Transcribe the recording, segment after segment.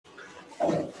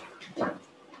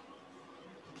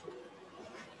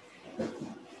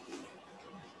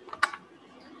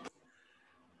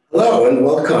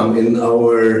welcome in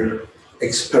our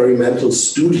experimental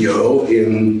studio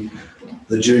in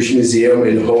the Jewish Museum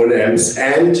in Hohenems,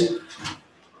 and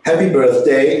happy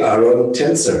birthday, Aron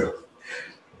Tänzer.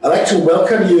 I'd like to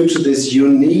welcome you to this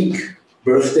unique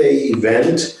birthday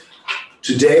event.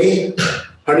 Today,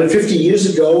 150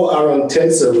 years ago, Aron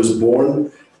Tänzer was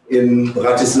born in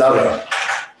Bratislava,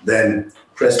 then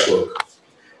Pressburg.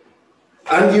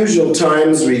 Unusual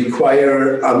times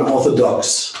require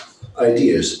unorthodox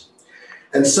ideas.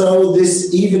 And so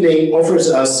this evening offers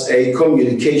us a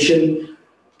communication,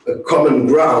 a common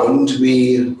ground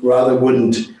we rather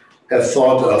wouldn't have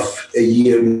thought of a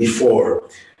year before,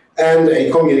 and a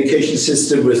communication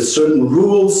system with certain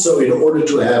rules. So in order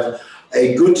to have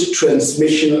a good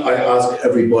transmission, I ask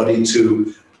everybody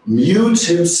to mute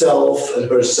himself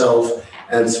and herself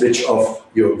and switch off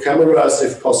your cameras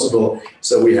if possible,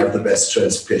 so we have the best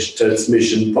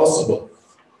transmission possible.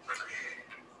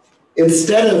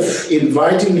 Instead of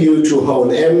inviting you to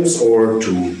Hohenems or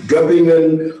to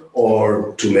Göppingen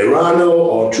or to Meran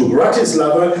or to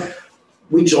Bratislava,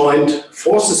 we joined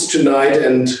forces tonight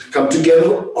and come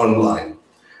together online,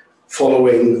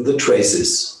 following the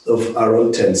traces of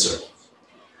Aron Tänzer.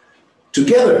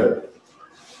 Together,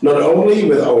 not only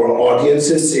with our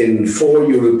audiences in 4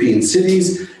 European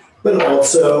cities, but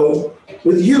also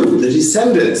with you, the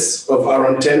descendants of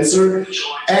Aron Tänzer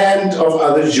and of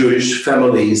other Jewish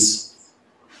families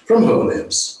from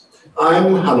Hohenems.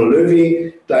 I'm Hanno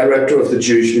Löwy, director of the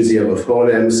Jewish Museum of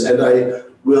Hohenems, and I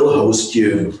will host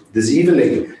you this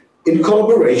evening in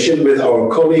collaboration with our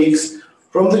colleagues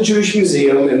from the Jewish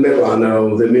Museum in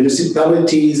Meran, the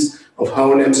municipalities of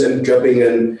Hohenems and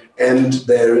Göppingen and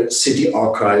their city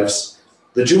archives,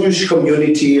 the Jewish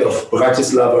community of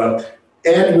Bratislava,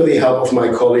 and with the help of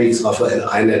my colleagues Raphael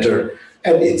Einetter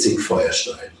and Itzik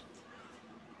Feuerstein.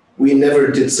 We never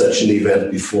did such an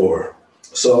event before,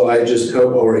 so I just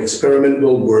hope our experiment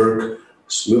will work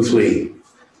smoothly.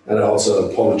 And I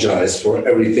also apologize for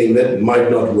everything that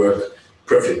might not work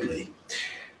perfectly.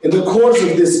 In the course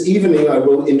of this evening, I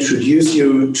will introduce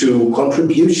you to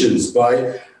contributions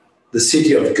by the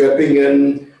city of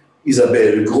Göppingen,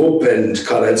 Isabel Grupp and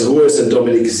Karl-Heinz Ruhes and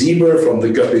Dominik Sieber from the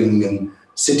Göppingen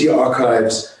City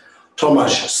Archives,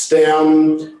 Tomasz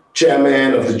Stern,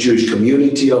 chairman of the Jewish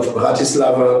community of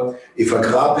Bratislava, Eva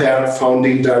Graper,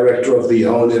 founding director of the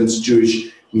Hohenems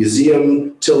Jewish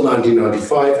Museum till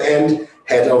 1995, and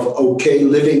head of OK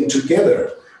Living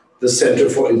Together, the Center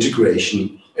for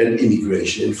Integration and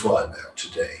Immigration in Vorarlberg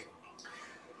today.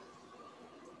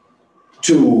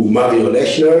 To Mario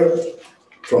Lechner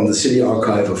from the City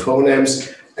Archive of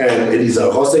Hohenems, and Elisa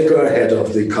Rossecker, head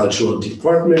of the Cultural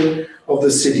Department of the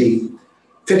city,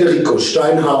 Federico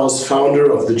Steinhaus,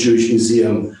 founder of the Jewish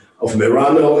Museum of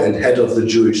Meran and head of the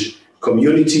Jewish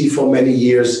community for many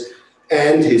years,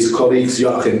 and his colleagues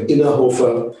Joachim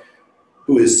Innerhofer,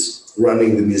 who is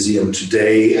running the museum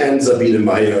today, and Sabine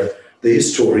Meyer, the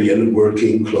historian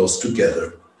working close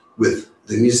together with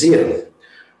the museum.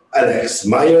 Alex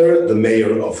Meyer, the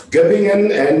mayor of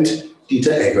Göppingen, and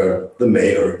Dieter Egger, the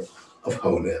mayor of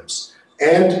Hohenems.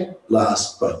 And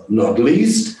last but not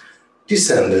least,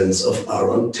 descendants of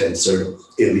Aron Tänzer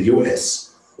in the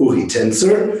US. Uri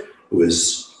Tänzer, who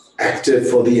is active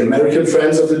for the American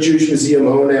Friends of the Jewish Museum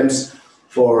Hohenems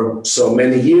for so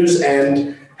many years,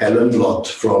 and Helen Blott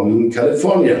from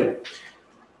California.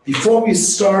 Before we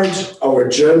start our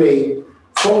journey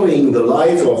following the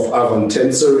life of Aron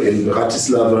Tänzer in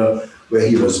Bratislava, where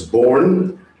he was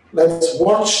born, let's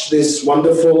watch this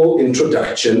wonderful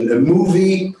introduction, a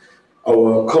movie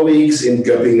our colleagues in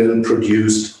Göppingen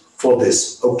produced for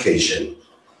this occasion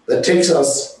that takes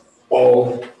us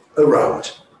all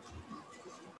around.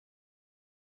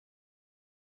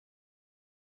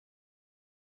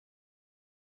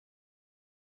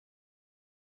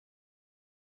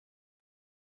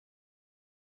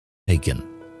 Taken.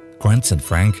 Grandson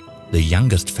Frank, the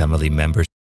youngest family member.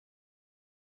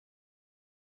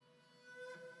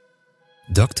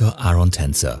 Dr. Aron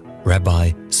Tänzer,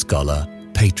 rabbi, scholar,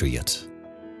 patriot.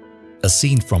 A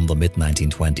scene from the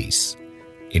mid-1920s.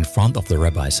 In front of the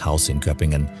rabbi's house in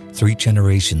Göppingen, 3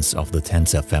 generations of the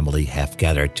Tänzer family have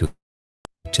gathered to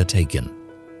picture taken.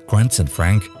 Grandson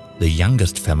Frank, the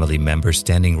youngest family member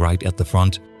standing right at the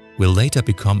front, will later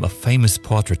become a famous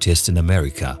portraitist in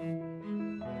America.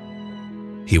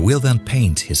 He will then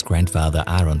paint his grandfather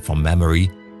Aron from memory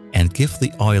and give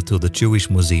the oil to the Jewish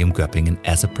Museum Göppingen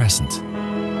as a present.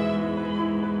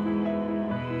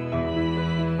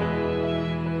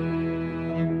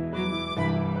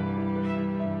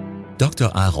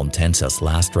 Dr. Aron Tänzer's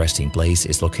last resting place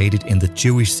is located in the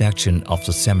Jewish section of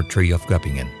the cemetery of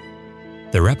Göppingen.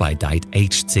 The rabbi died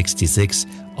aged 66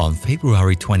 on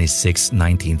February 26,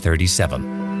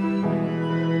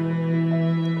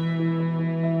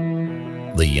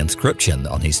 1937. The inscription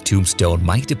on his tombstone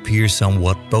might appear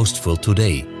somewhat boastful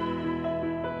today.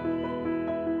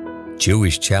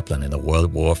 Jewish chaplain in the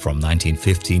World War from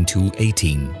 1915 to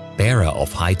 18, bearer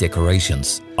of high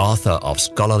decorations, author of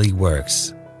scholarly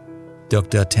works.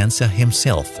 Dr. Tänzer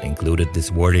himself included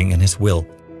this wording in his will.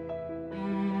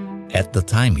 At the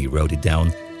time he wrote it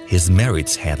down, his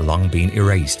merits had long been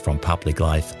erased from public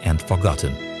life and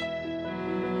forgotten.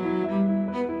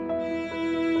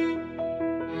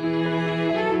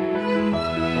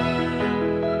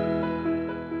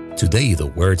 Today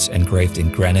the words engraved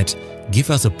in granite give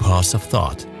us a pause of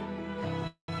thought.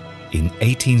 In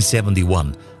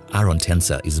 1871, Aron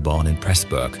Tänzer is born in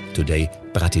Pressburg, today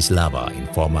Bratislava in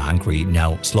former Hungary,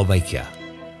 now Slovakia.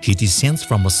 He descends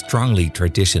from a strongly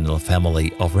traditional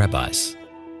family of rabbis.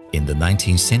 In the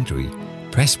 19th century,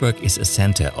 Pressburg is a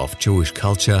center of Jewish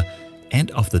culture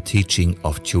and of the teaching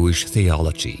of Jewish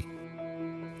theology.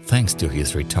 Thanks to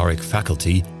his rhetoric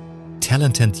faculty,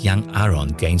 talented young Aron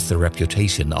gains the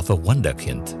reputation of a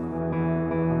wunderkind.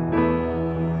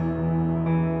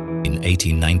 In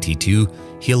 1892,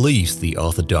 he leaves the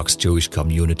Orthodox Jewish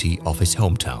community of his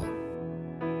hometown.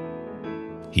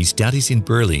 He studies in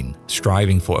Berlin,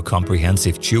 striving for a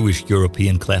comprehensive Jewish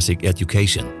European classic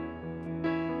education.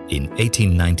 In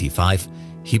 1895,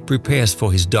 he prepares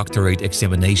for his doctorate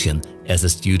examination as a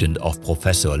student of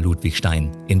Professor Ludwig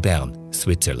Stein in Bern,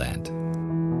 Switzerland.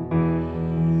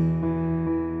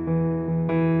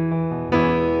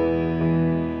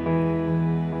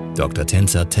 Dr.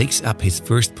 Tänzer takes up his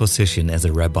first position as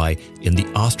a rabbi in the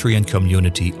Austrian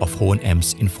community of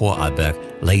Hohenems in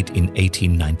Vorarlberg late in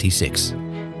 1896.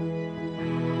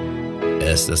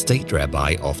 As the state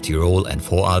rabbi of Tyrol and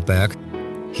Vorarlberg,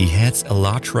 he heads a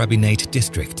large rabbinate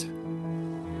district.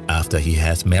 After he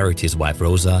has married his wife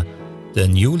Rosa, the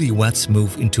newlyweds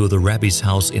move into the rabbi's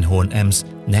house in Hohenems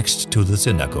next to the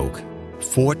synagogue.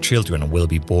 4 children will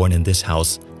be born in this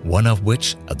house, one of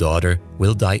which, a daughter,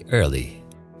 will die early.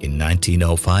 In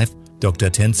 1905, Dr.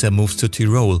 Tänzer moves to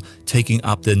Tyrol, taking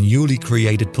up the newly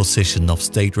created position of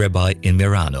state rabbi in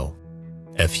Meran.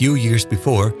 A few years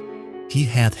before, he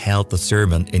had held the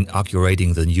sermon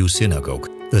inaugurating the new synagogue.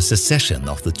 The secession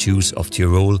of the Jews of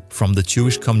Tyrol from the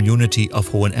Jewish community of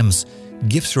Hohenems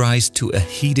gives rise to a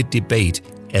heated debate,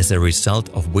 as a result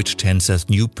of which Tänzer's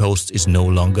new post is no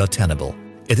longer tenable.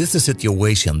 It is a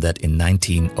situation that in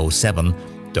 1907,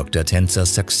 Dr. Tänzer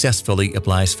successfully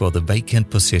applies for the vacant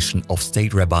position of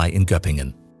state rabbi in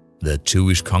Göppingen. The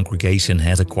Jewish congregation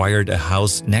has acquired a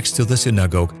house next to the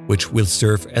synagogue, which will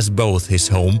serve as both his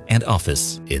home and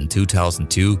office. In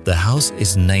 2002, the house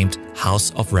is named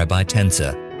House of Rabbi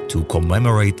Tänzer to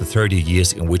commemorate the 30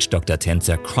 years in which Dr.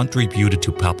 Tänzer contributed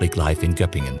to public life in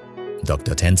Göppingen.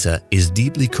 Dr. Tänzer is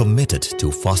deeply committed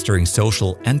to fostering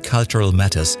social and cultural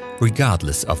matters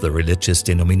regardless of the religious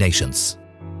denominations.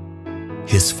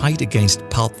 His fight against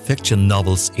pulp fiction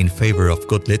novels in favor of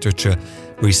good literature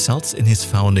results in his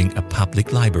founding a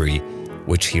public library,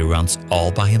 which he runs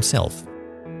all by himself.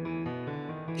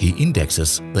 He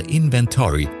indexes the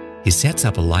inventory, he sets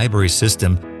up a library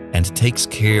system and takes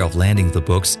care of landing the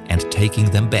books and taking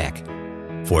them back.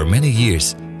 For many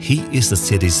years, he is the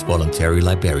city's voluntary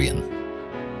librarian.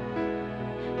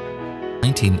 In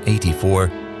 1984,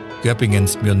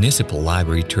 Göppingen's municipal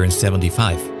library turns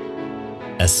 75.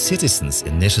 A citizens'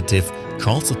 initiative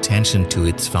calls attention to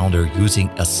its founder using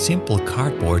a simple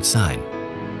cardboard sign.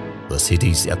 The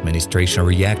city's administration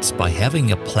reacts by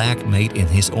having a plaque made in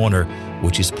his honor,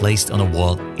 which is placed on a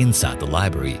wall inside the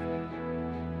library.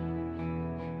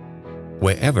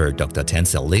 Wherever Dr.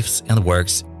 Tänzer lives and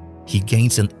works, he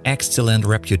gains an excellent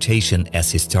reputation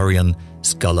as historian,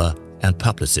 scholar and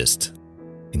publicist.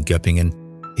 In Göppingen,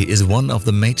 he is one of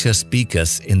the major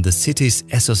speakers in the city's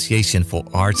Association for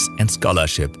Arts and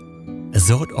Scholarship, a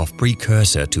sort of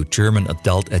precursor to German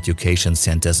adult education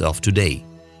centers of today.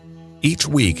 Each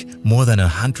week, more than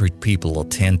 100 people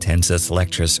attend Tänzer's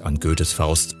lectures on Goethe's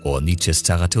Faust or Nietzsche's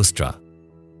Zarathustra.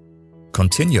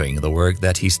 Continuing the work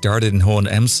that he started in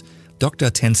Hohenems,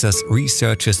 Dr. Tänzer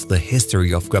researches the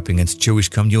history of Göppingen's Jewish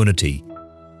community.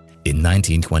 In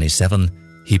 1927,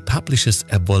 he publishes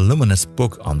a voluminous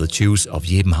book on the Jews of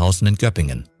Jebenhausen and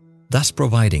Göppingen, thus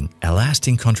providing a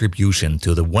lasting contribution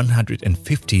to the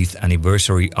 150th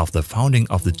anniversary of the founding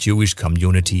of the Jewish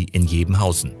community in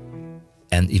Jebenhausen.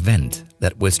 An event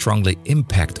that will strongly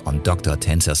impact on Dr.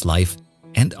 Tänzer's life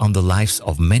and on the lives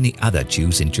of many other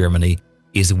Jews in Germany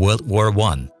is World War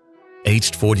I.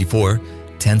 Aged 44,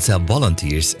 Tänzer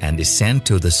volunteers and is sent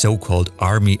to the so-called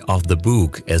Army of the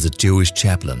Book as a Jewish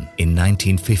chaplain in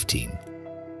 1915.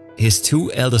 His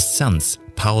two eldest sons,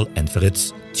 Paul and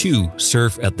Fritz, too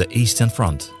serve at the Eastern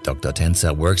Front. Dr.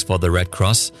 Tänzer works for the Red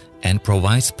Cross and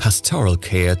provides pastoral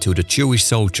care to the Jewish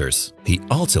soldiers. He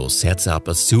also sets up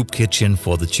a soup kitchen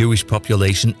for the Jewish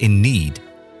population in need.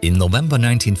 In November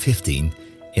 1915,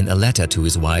 in a letter to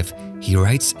his wife, he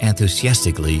writes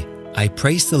enthusiastically, "I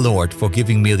praise the Lord for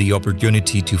giving me the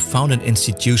opportunity to found an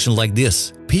institution like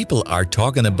this. People are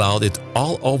talking about it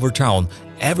all over town.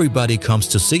 Everybody comes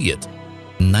to see it."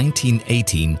 In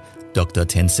 1918, Dr.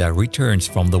 Tänzer returns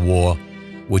from the war,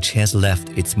 which has left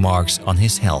its marks on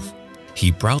his health.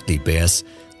 He proudly bears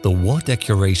the war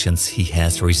decorations he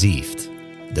has received.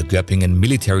 The Göppingen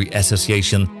Military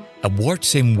Association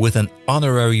awards him with an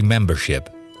honorary membership.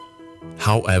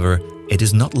 However, it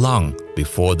is not long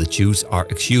before the Jews are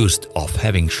accused of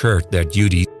having shirked their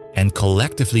duty and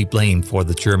collectively blamed for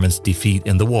the Germans' defeat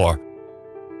in the war.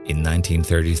 In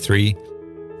 1933,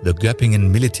 the Göppingen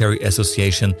Military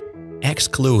Association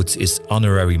excludes its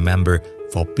honorary member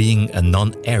for being a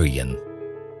non-Aryan.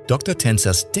 Dr.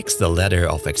 Tänzer sticks the letter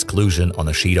of exclusion on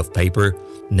a sheet of paper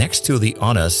next to the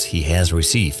honors he has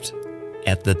received.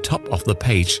 At the top of the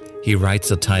page, he writes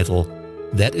the title,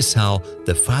 "That is how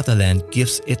the fatherland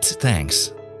gives its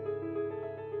thanks."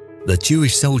 The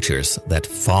Jewish soldiers that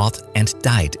fought and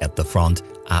died at the front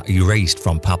are erased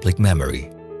from public memory.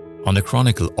 On the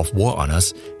Chronicle of War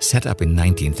Honors, set up in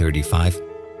 1935,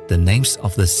 the names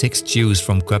of the 6 Jews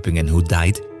from Göppingen who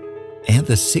died and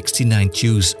the 69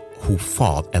 Jews who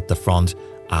fought at the front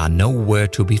are nowhere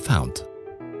to be found.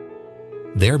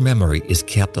 Their memory is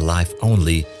kept alive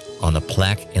only on a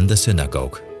plaque in the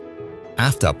synagogue.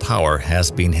 After power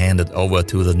has been handed over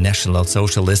to the National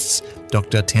Socialists,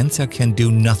 Dr. Tänzer can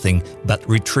do nothing but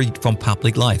retreat from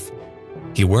public life.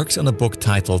 He works on a book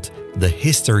titled The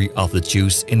History of the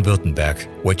Jews in Württemberg,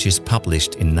 which is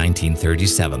published in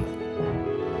 1937.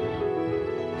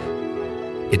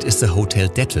 It is the Hotel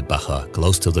Detwitbacher,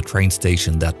 close to the train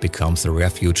station, that becomes the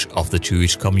refuge of the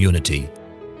Jewish community.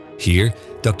 Here,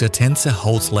 Dr. Tänzer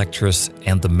holds lectures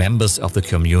and the members of the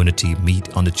community meet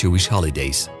on the Jewish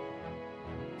holidays.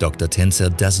 Dr.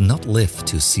 Tänzer does not live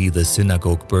to see the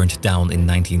synagogue burned down in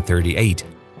 1938,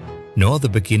 nor the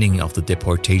beginning of the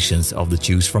deportations of the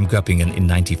Jews from Göppingen in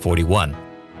 1941.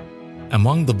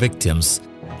 Among the victims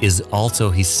is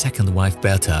also his second wife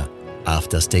Bertha.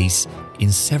 After stays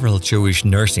in several Jewish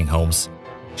nursing homes,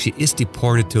 she is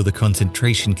deported to the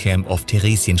concentration camp of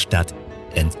Theresienstadt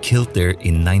and killed there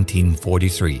in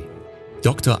 1943.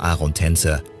 Dr. Aron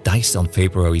Tänzer dies on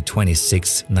February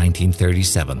 26,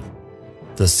 1937.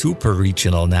 The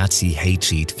super-regional Nazi hate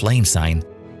sheet Flame Sign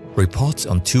reports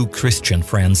on 2 Christian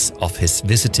friends of his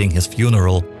visiting his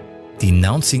funeral,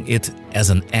 denouncing it as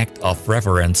an act of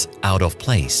reverence out of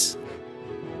place.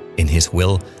 In his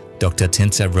will, Dr.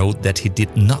 Tänzer wrote that he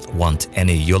did not want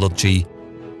any eulogy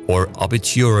or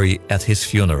obituary at his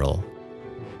funeral.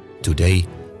 Today,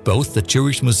 both the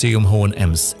Jewish Museum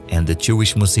Hohenems and the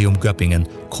Jewish Museum Göppingen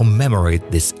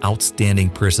commemorate this outstanding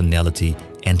personality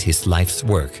and his life's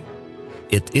work.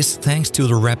 It is thanks to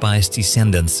the rabbi's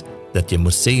descendants that the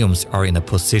museums are in a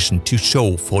position to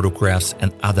show photographs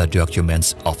and other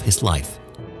documents of his life.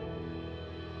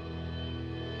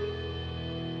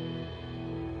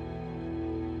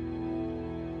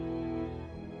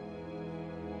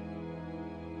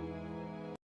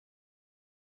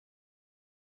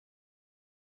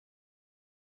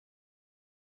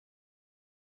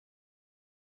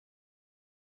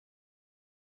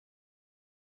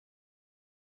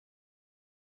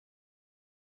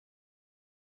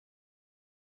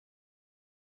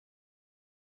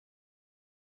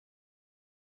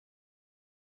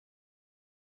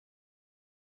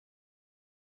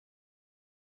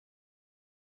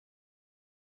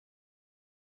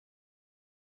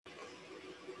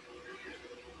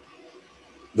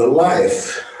 The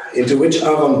life into which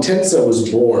Aron Tänzer was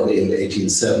born in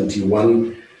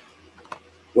 1871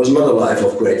 was not a life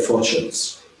of great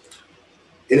fortunes.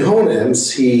 In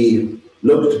Hohenems, he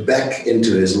looked back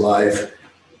into his life,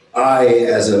 I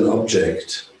as an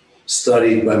object,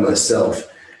 studied by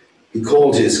myself. He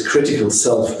called his critical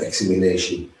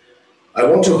self-examination. I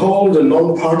want to hold a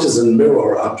non-partisan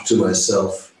mirror up to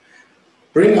myself,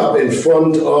 bring up in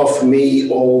front of me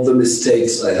all the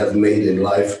mistakes I have made in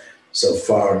life so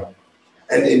far,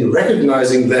 and in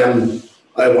recognizing them,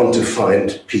 I want to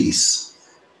find peace,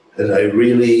 and I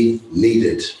really need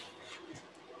it.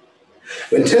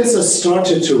 When Tänzer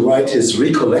started to write his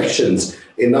recollections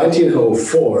in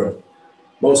 1904,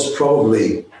 most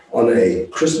probably on a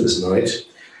Christmas night,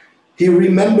 he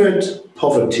remembered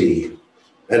poverty,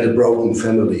 and a broken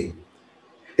family.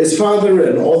 His father,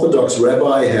 an Orthodox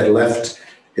rabbi, had left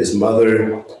his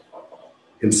mother,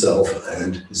 himself,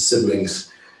 and his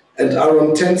siblings. And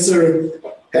Aron Tänzer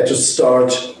had to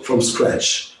start from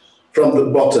scratch, from the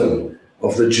bottom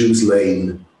of the Jews'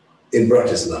 Lane in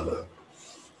Bratislava.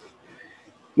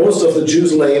 Most of the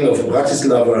Jews' Lane of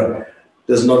Bratislava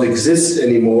does not exist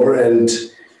anymore, and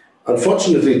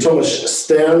unfortunately, Tomáš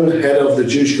Stern, head of the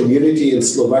Jewish community in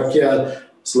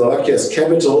Slovakia's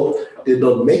capital, did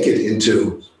not make it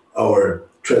into our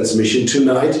transmission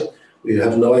tonight. We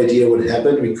have no idea what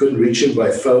happened. We couldn't reach him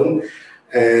by phone,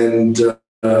 and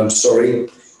I'm sorry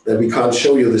that we can't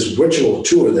show you this virtual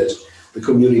tour that the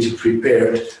community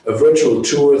prepared, a virtual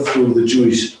tour through the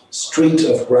Jewish street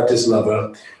of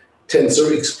Bratislava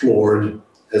Tänzer explored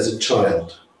as a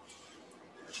child.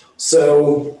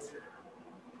 So,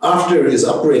 after his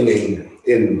upbringing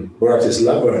in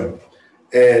Bratislava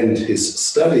and his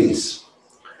studies,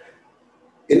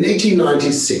 in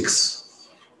 1896,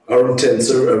 Aron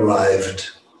Tänzer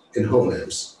arrived in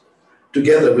Hohenems,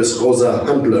 together with Rosa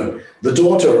Handler, the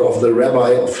daughter of the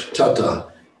rabbi of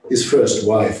Tata, his first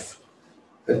wife.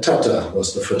 And Tata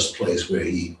was the first place where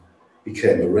he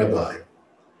became a rabbi.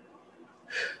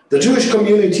 The Jewish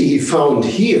community he found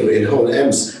here in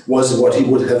Hohenems was what he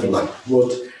would have looked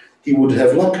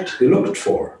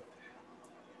for,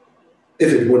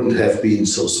 if it wouldn't have been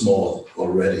so small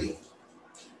already.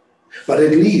 But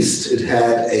at least it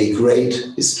had a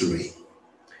great history.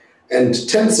 And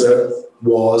Tänzer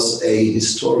was a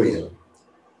historian.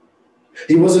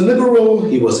 He was a liberal,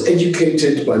 he was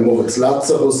educated by Moritz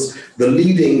Lazarus, the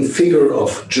leading figure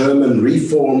of German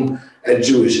reform and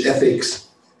Jewish ethics,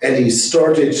 and he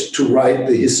started to write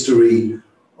the history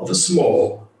of a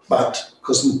small but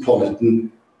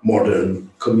cosmopolitan modern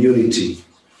community.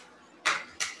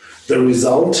 The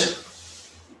result,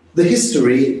 the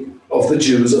history of the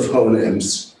Jews of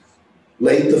Hohenems,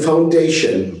 laid the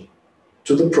foundation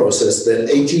to the process that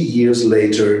 80 years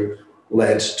later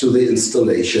led to the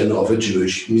installation of a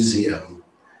Jewish museum.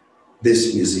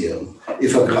 This museum.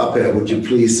 Eva Graper, would you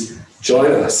please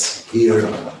join us here?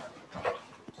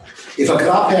 Eva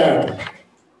Graper,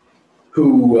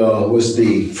 who was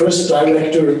the first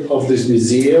director of this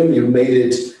museum, you made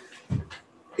it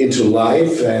into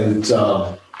life and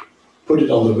put it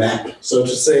on the map, so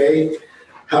to say.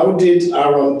 How did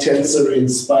Aron Tänzer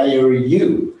inspire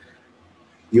you,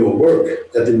 your work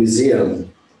at the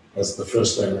museum as the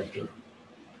first director?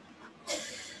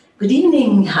 Good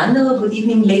evening, Hanno. Good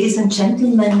evening, ladies and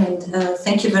gentlemen. And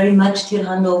thank you very much, dear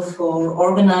Hanno, for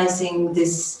organizing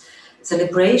this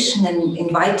celebration and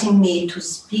inviting me to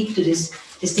speak to this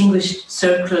distinguished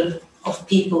circle of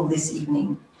people this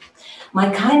evening. My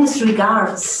kindest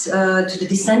regards to the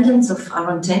descendants of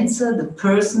Aron Tänzer, the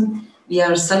person we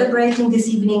are celebrating this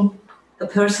evening, a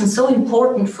person so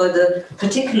important for the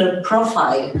particular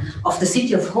profile of the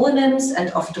city of Hohenems and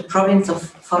of the province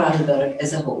of Vorarlberg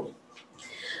as a whole.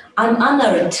 I'm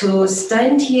honored to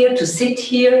stand here, to sit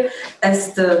here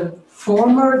as the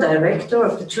former director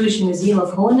of the Jewish Museum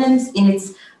of Hohenems in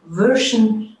its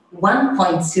version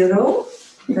 1.0.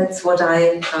 That's what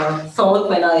I thought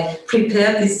when I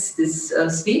prepared this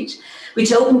speech,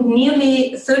 which opened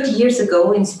nearly 30 years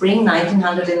ago in spring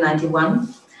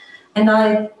 1991. And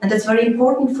that's very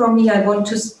important for me. I want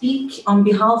to speak on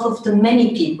behalf of the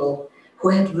many people who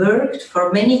had worked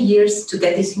for many years to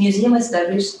get this museum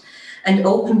established and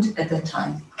opened at that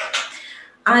time.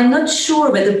 I'm not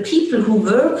sure whether people who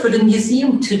work for the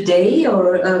museum today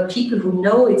or people who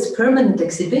know its permanent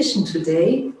exhibition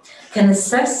today can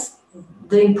assess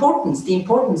the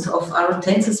importance of Aron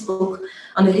Tänzer's book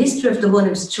on the history of the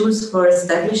Hohenems Jews for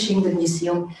establishing the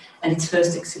museum and its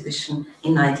first exhibition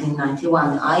in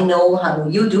 1991. I know how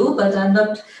you do, but I'm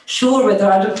not sure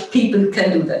whether other people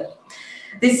can do that.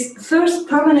 This first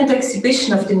permanent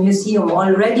exhibition of the museum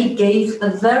already gave a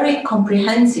very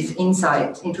comprehensive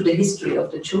insight into the history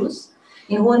of the Jews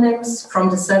in Hohenems from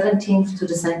the 17th to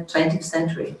the 20th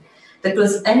century. That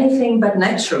was anything but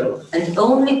natural and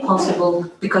only possible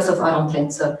because of Aron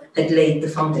Tänzer had laid the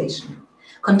foundation.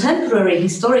 Contemporary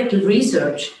historical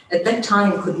research at that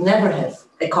time could never have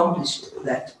accomplished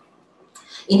that.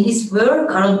 In his work,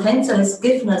 Aron Tänzer has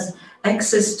given us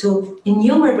access to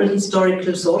innumerable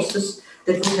historical sources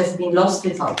that would have been lost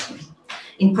without him.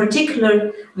 In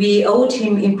particular, we owed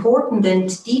him important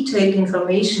and detailed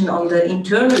information on the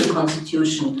internal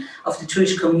constitution of the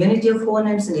Jewish community of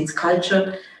Hohenems and its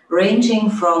culture, ranging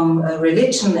from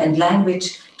religion and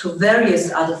language to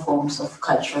various other forms of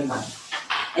cultural life.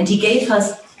 And he gave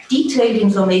us detailed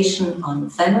information on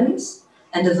families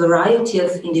and a variety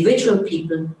of individual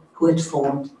people who had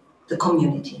formed the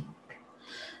community.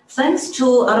 Thanks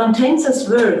to Aron Tänzer's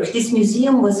work, this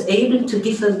museum was able to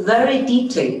give a very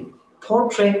detailed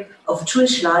portrait of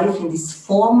Jewish life in this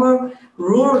former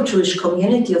rural Jewish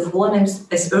community of Hohenems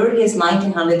as early as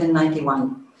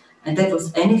 1991. And that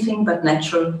was anything but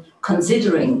natural,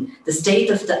 considering the state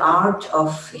of the art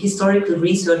of historical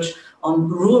research on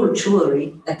rural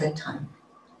Jewry at that time.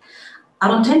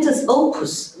 Aron Tänzer's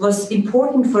opus was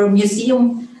important for a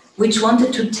museum which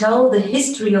wanted to tell the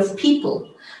history of people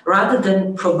rather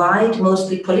than provide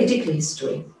mostly political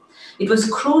history. It was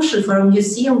crucial for a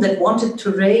museum that wanted to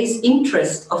raise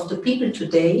interest of the people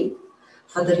today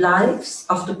for the lives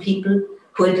of the people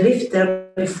who had lived there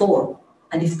before,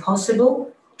 and if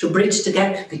possible, to bridge the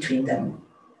gap between them.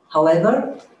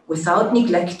 However, without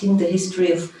neglecting the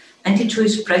history of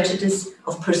anti-Jewish prejudice,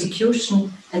 of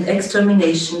persecution and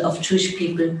extermination of Jewish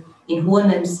people in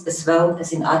Hohenems as well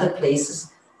as in other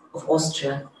places of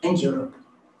Austria and Europe.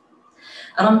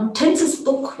 Aron Tänzer's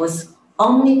book was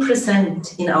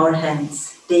omnipresent in our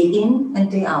hands, day in and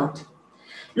day out.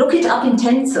 "Look it up in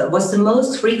Tänzer" was the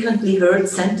most frequently heard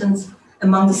sentence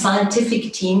among the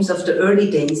scientific teams of the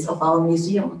early days of our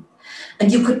museum.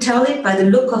 And you could tell it by the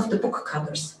look of the book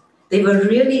covers. They were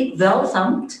really well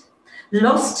thumbed,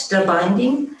 lost their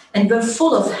binding, and were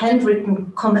full of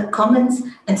handwritten comments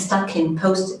and stuck-in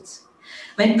post-its.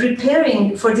 When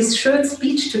preparing for this short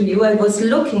speech to you, I was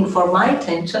looking for my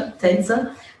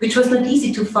Tänzer, which was not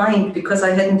easy to find because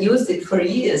I hadn't used it for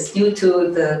years due to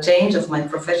the change of my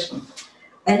profession.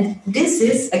 And this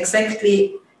is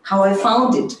exactly how I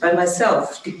found it by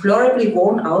myself, deplorably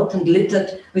worn out and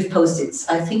littered with post-its.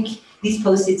 I think these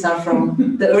post-its are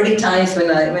from the early times when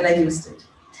I used it.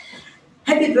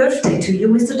 Happy birthday to you,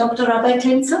 Mr. Dr. Rabbi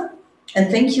Tänzer,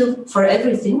 and thank you for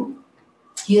everything.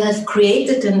 You have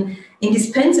created an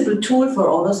indispensable tool for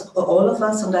all of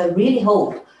us, and I really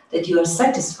hope that you are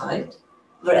satisfied,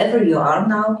 wherever you are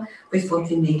now, with what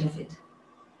we made of it.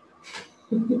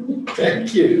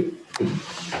 Thank you.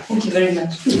 Thank you very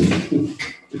much.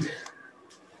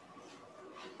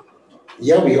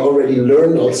 Yeah, we already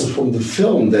learned also from the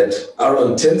film that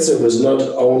Aron Tänzer was not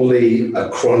only a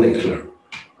chronicler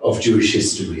of Jewish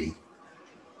history.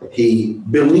 He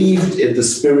believed in the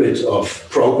spirit of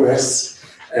progress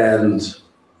and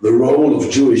the role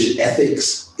of Jewish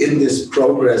ethics in this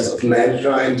progress of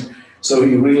mankind. So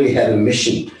he really had a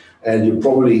mission, and you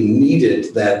probably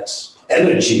needed that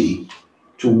energy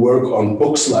to work on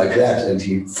books like that. And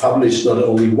he published not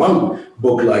only one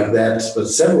book like that, but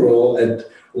several, and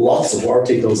lots of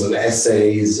articles and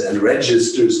essays and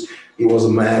registers. He was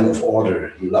a man of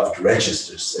order. He loved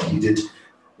registers, and he did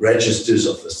registers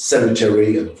of the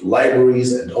cemetery and of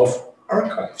libraries and of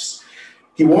archives.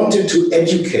 He wanted to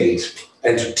educate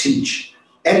and to teach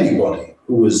anybody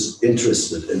who was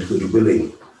interested and who was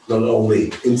willing, not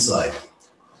only inside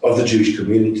of the Jewish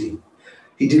community.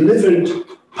 He delivered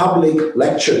public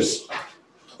lectures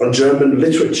on German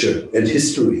literature and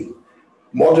history,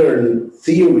 modern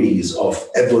theories of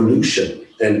evolution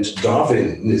and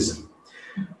Darwinism,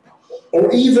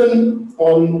 or even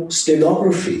on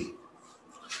stenography,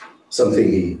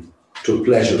 something he took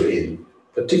pleasure in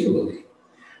particularly.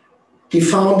 He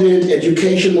founded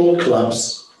educational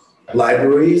clubs,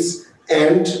 libraries,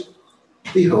 and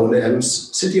the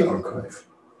Hohenems City Archive.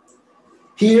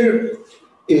 Here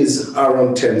is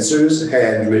Aron Tänzer's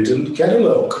handwritten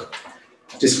catalogue,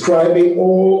 describing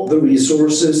all the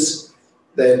resources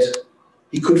that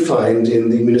he could find in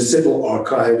the municipal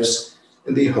archives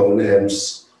in the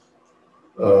Hohenems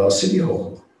City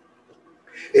Hall.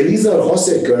 Elisa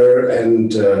Rossecker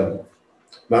and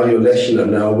Mario Lechner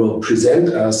now will present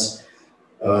us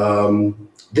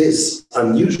this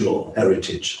unusual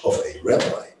heritage of a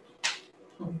rabbi.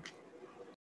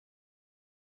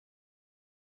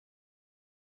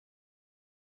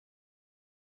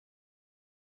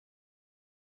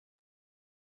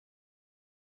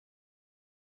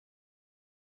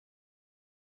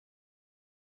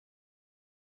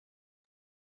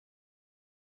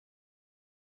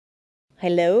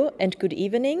 Hello and good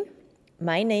evening.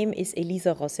 My name is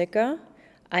Elisa Rossecker.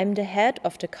 I'm the head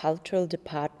of the cultural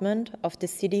department of the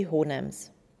city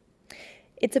Hohenems.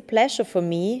 It's a pleasure for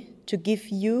me to give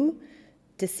you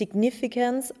the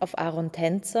significance of Aron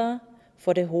Tänzer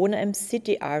for the Hohenems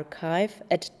City Archive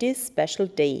at this special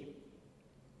day.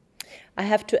 I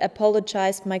have to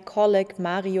apologize my colleague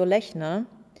Mario Lechner.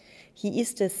 He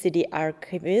is the city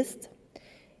archivist.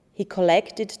 He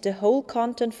collected the whole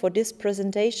content for this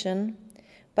presentation,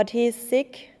 but he is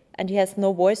sick and he has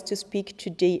no voice to speak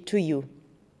today to you.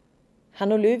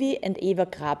 Hanno Löwy and Eva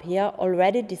Grabherr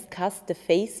already discussed the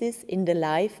phases in the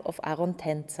life of Aron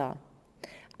Tänzer.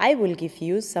 I will give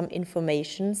you some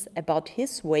informations about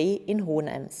his way in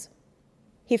Hohenems.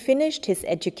 He finished his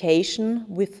education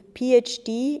with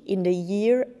PhD in the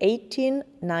year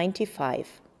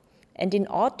 1895, and in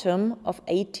autumn of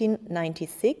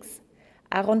 1896,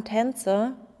 Aron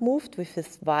Tänzer moved with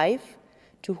his wife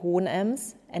to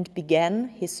Hohenems and began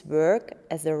his work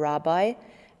as a rabbi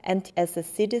and as a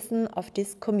citizen of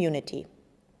this community.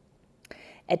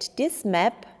 At this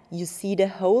map, you see the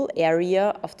whole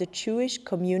area of the Jewish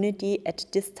community at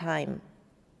this time.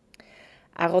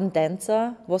 Aron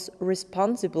Tänzer was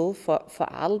responsible for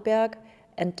Vorarlberg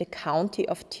and the county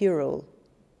of Tyrol.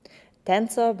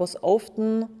 Tänzer was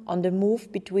often on the move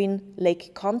between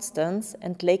Lake Constance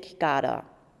and Lake Garda.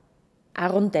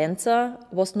 Aron Tänzer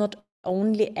was not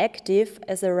only active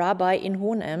as a rabbi in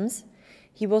Hohenems,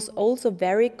 he was also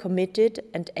very committed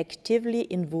and actively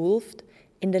involved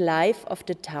in the life of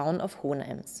the town of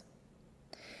Hohenems.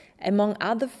 Among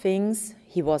other things,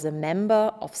 he was a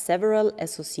member of several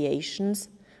associations,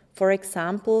 for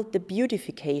example, the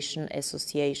Beautification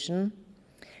Association,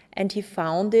 and he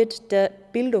founded the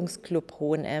Bildungsclub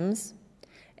Hohenems,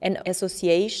 an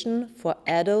association for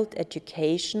adult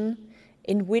education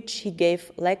in which he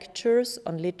gave lectures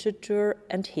on literature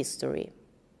and history.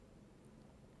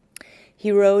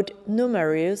 He wrote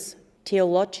numerous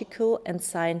theological and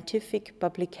scientific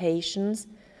publications,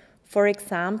 for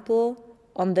example,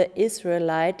 on the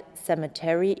Israelite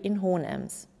cemetery in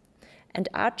Hohenems, and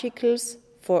articles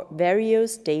for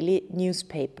various daily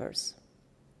newspapers.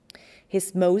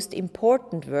 His most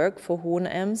important work for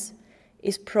Hohenems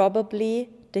is probably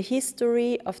The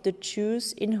History of the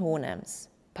Jews in Hohenems,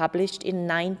 published in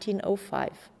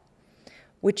 1905,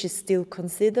 which is still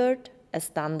considered a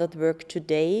standard work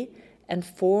today and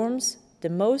forms the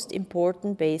most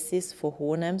important basis for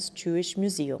Hohenems Jewish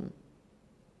Museum.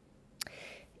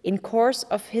 In course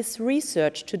of his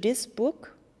research to this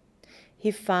book,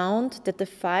 he found that the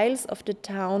files of the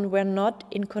town were not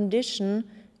in condition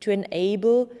to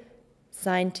enable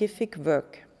scientific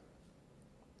work.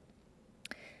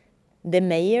 The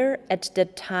mayor at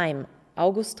that time,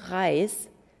 August Reis,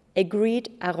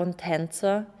 agreed Aron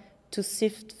Tänzer to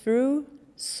sift through,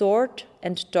 sort,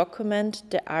 and document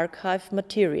the archive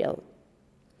material.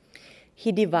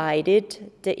 He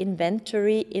divided the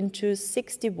inventory into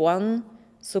 61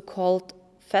 so-called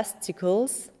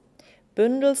fascicles,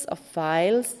 bundles of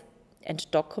files, and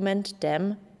document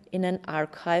them in an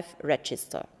archive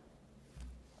register.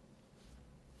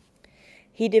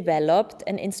 He developed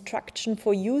an instruction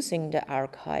for using the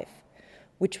archive,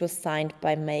 which was signed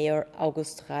by Mayor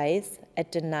August Reis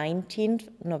at the 19th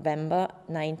November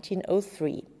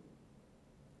 1903.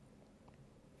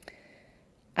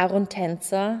 Aron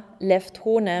Tänzer left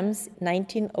Hohenems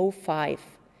 1905.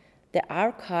 The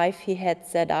archive he had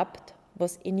set up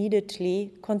was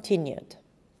immediately continued.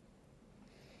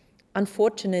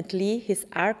 Unfortunately, his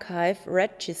archive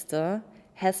register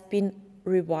has been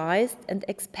revised and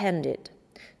expanded,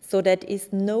 so that it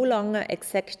is no longer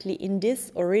exactly in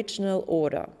this original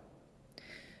order.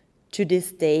 To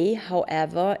this day,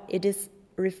 however, it is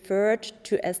referred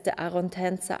to as the Aron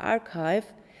Tänzer archive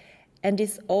and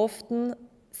is often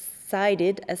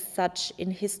cited as such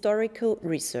in historical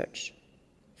research.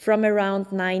 From around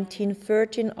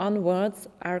 1913 onwards,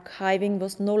 archiving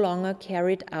was no longer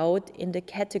carried out in the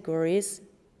categories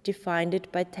defined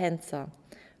by Tänzer,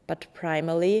 but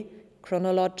primarily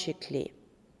chronologically.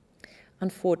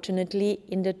 Unfortunately,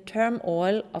 in the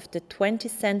turmoil of the 20th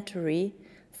century,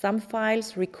 some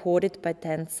files recorded by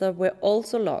Tänzer were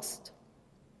also lost.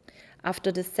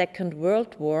 After the Second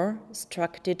World War,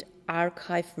 structured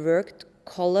archive work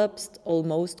collapsed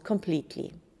almost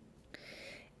completely.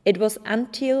 It was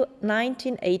until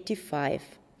 1985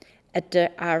 that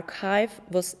the archive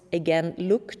was again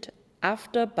looked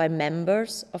after by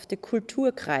members of the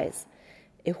Kulturkreis,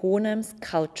 a Hohenems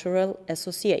cultural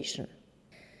association.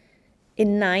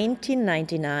 In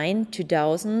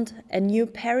 1999-2000, a new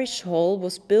parish hall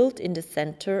was built in the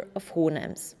center of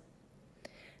Hohenems.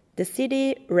 The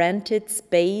city rented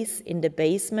space in the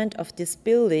basement of this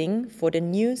building for the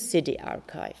new city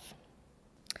archive.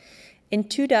 In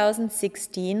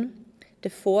 2016, the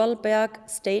Vorarlberg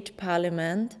State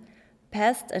Parliament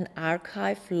passed an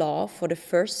archive law for the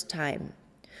first time,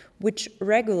 which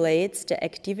regulates the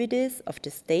activities of the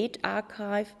state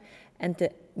archive and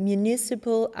the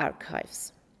municipal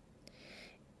archives.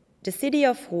 The city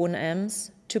of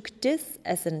Hohenems took this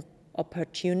as an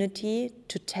opportunity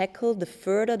to tackle the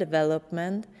further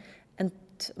development and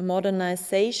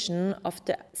modernization of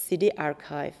the city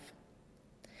archive.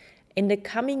 In the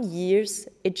coming years,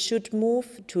 it should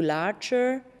move to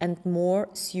larger and more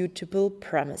suitable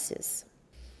premises.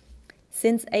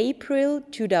 Since April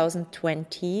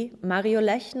 2020, Mario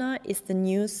Lechner is the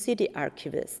new city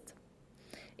archivist.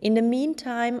 In the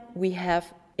meantime, we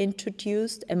have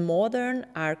introduced a modern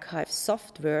archive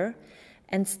software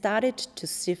and started to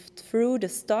sift through the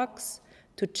stocks,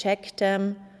 to check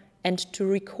them and to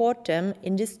record them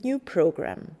in this new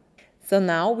program. So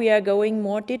now we are going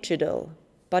more digital,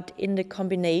 but in the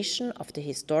combination of the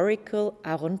historical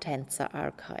Aron Tänzer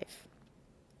archive.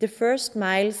 The first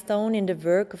milestone in the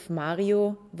work of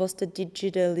Mario was the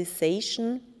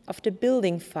digitalization of the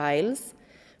building files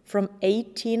from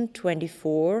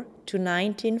 1824 to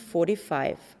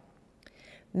 1945.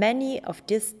 Many of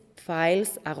these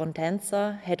files Aron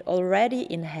Tänzer had already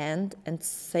in hand and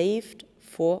saved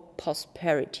for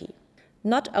posterity.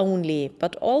 Not only,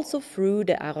 but also through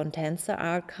the Aron Tänzer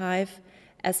archive,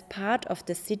 as part of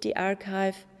the city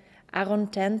archive, Aron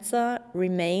Tänzer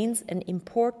remains an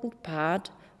important part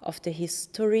of the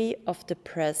history of the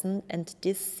present and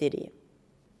this city.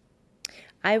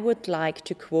 I would like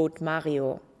to quote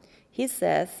Mario. He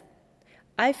says,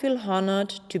 "I feel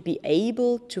honored to be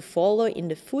able to follow in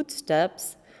the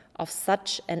footsteps of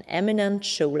such an eminent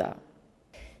scholar."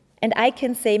 And I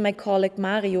can say my colleague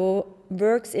Mario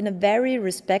works in a very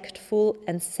respectful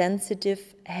and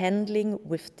sensitive handling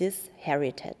with this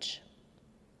heritage.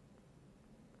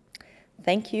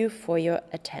 Thank you for your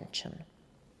attention.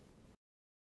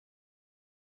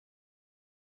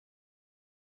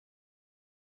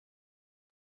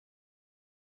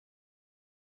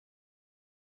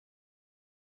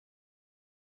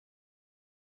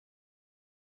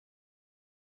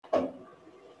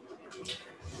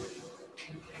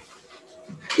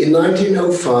 In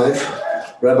 1905,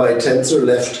 Rabbi Tänzer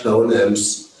left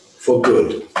Hohenems for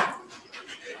good.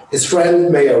 His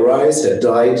friend Meir had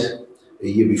died a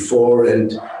year before,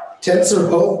 and Tänzer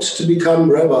hoped to become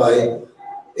rabbi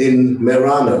in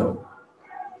Meran.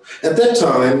 At that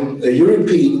time, a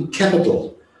European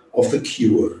capital of the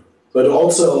cure, but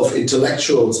also of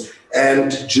intellectuals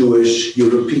and Jewish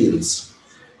Europeans,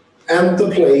 and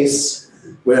the place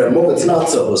where Moritz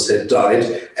Lazarus had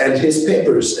died, and his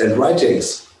papers and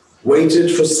writings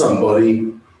waited for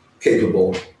somebody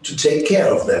capable to take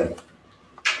care of them.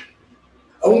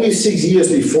 Only 6 years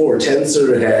before,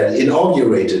 Tänzer had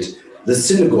inaugurated the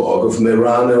synagogue of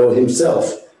Meran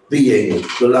himself, being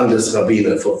the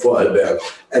Landesrabbiner for Vorarlberg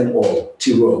and all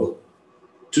Tyrol.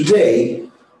 Today,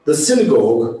 the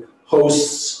synagogue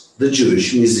hosts the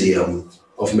Jewish Museum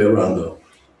of Meran.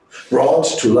 Brought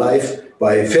to life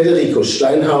by Federico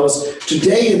Steinhaus,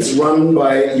 today it's run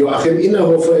by Joachim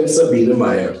Innerhofer and Sabine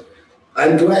Meyer.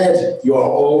 I'm glad you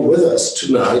are all with us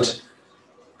tonight.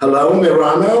 Hello,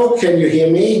 Meran, can you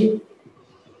hear me?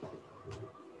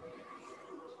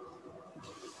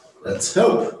 Let's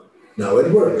hope. Now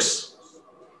it works.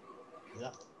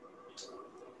 Yeah.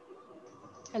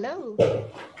 Hello.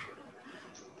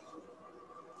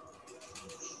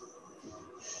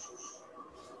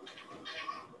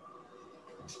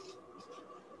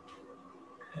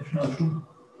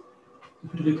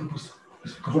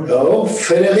 Oh,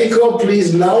 Federico,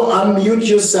 please now unmute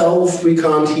yourself. We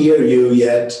can't hear you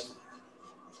yet.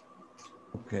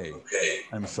 Okay,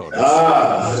 I'm sorry.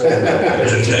 Okay,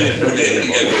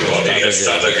 everybody, let's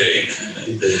start again.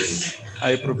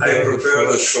 I prepared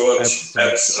a short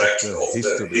abstract of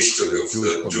the history of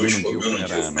the Jewish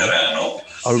community of Meran.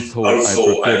 Although I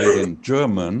prepared it in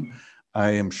German,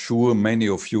 I am sure many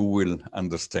of you will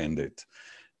understand it.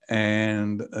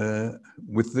 And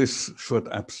with this short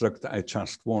abstract, I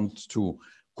just want to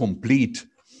complete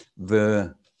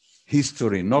the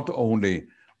history, not only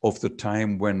of the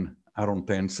time when Aron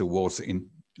Tänzer was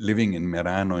living in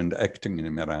Meran and acting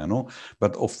in Meran,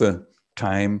 but of the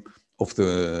time of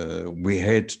we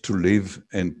had to live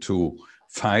and to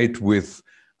fight with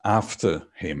after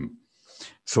him.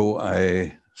 So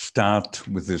I start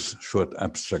with this short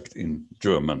abstract in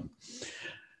German.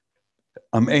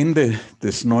 Am Ende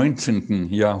des 19.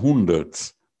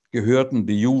 Jahrhunderts gehörten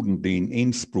die Juden, die in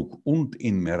Innsbruck und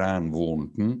in Meran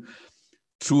wohnten,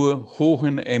 zur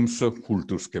Hohenemser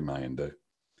Kultusgemeinde.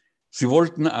 Sie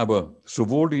wollten aber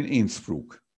sowohl in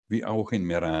Innsbruck wie auch in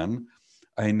Meran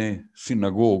eine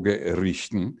Synagoge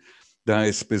errichten, da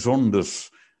es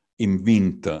besonders im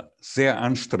Winter sehr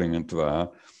anstrengend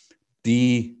war,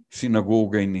 die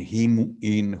Synagoge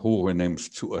in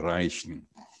Hohenems zu erreichen.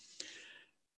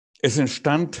 Es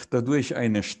entstand dadurch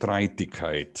eine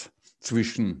Streitigkeit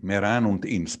zwischen Meran und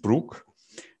Innsbruck,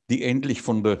 die endlich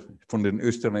von den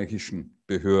österreichischen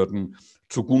Behörden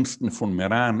zugunsten von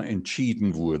Meran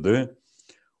entschieden wurde.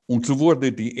 Und so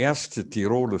wurde die erste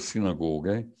Tiroler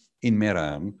Synagoge in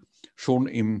Meran schon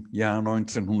im Jahr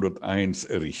 1901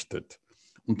 errichtet.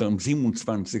 und am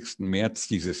 27. März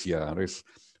dieses Jahres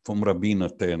vom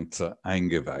Rabbiner Tänzer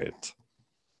eingeweiht.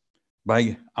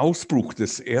 Bei Ausbruch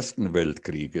des Ersten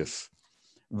Weltkrieges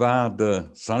war der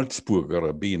Salzburger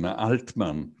Rabbiner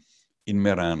Altmann in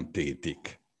Meran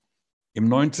tätig. Im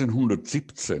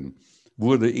 1917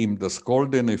 wurde ihm das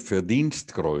Goldene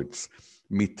Verdienstkreuz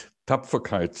mit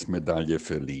Tapferkeitsmedaille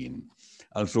verliehen.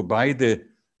 Also beide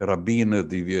Rabbiner,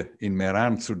 die wir in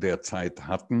Meran zu der Zeit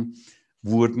hatten,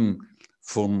 wurden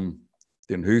von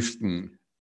den höchsten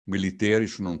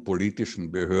militärischen und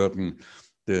politischen Behörden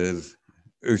der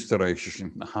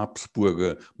österreichischen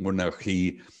Habsburger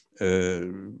Monarchie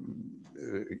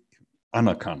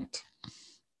anerkannt.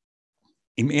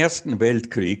 Im Ersten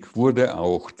Weltkrieg wurde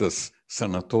auch das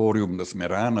Sanatorium, das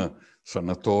Meraner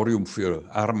Sanatorium für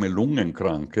arme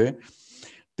Lungenkranke,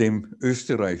 dem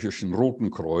österreichischen Roten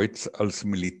Kreuz als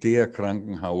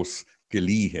Militärkrankenhaus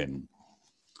geliehen.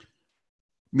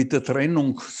 Mit der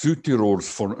Trennung Südtirols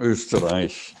von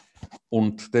Österreich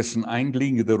und dessen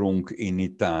Eingliederung in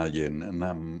Italien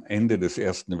am Ende des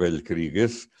Ersten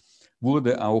Weltkrieges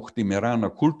wurde auch die Meraner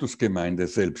Kultusgemeinde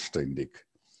selbstständig,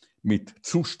 mit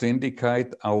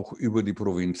Zuständigkeit auch über die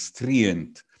Provinz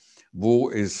Trient,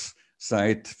 wo es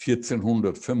seit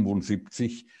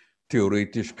 1475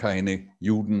 theoretisch keine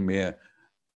Juden mehr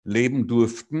leben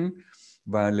durften,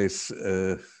 weil es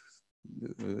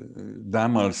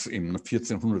damals im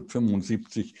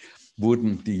 1475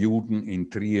 wurden die Juden in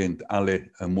Trient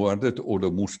alle ermordet oder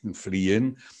mussten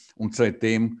fliehen. Und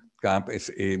seitdem gab es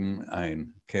eben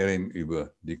ein Kerem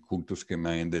über die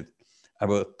Kultusgemeinde.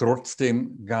 Aber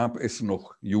trotzdem gab es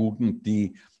noch Juden,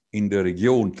 die in der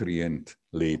Region Trient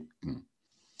lebten.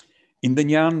 In den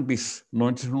Jahren bis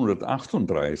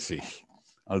 1938,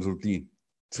 also die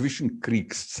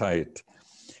Zwischenkriegszeit,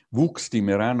 wuchs die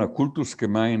Meraner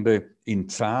Kultusgemeinde in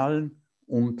Zahlen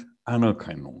und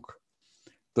Anerkennung.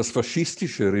 Das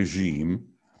faschistische Regime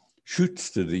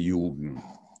schützte die Juden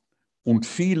und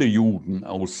viele Juden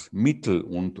aus Mittel-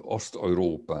 und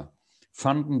Osteuropa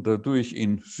fanden dadurch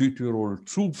in Südtirol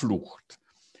Zuflucht,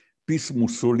 bis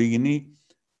Mussolini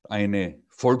eine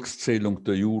Volkszählung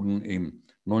der Juden im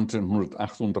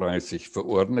 1938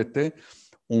 verordnete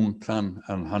und dann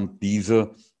anhand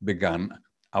dieser begann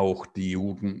auch die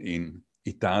Juden in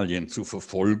Italien zu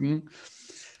verfolgen.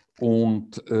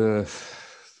 Und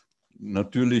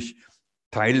natürlich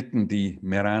teilten die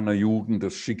Meraner Juden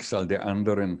das Schicksal der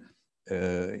anderen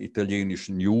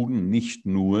italienischen Juden nicht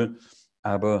nur,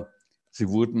 aber sie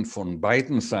wurden von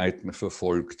beiden Seiten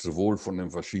verfolgt, sowohl von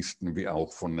den Faschisten wie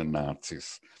auch von den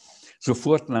Nazis.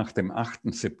 Sofort nach dem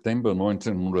 8. September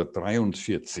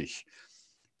 1943,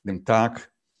 dem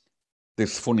Tag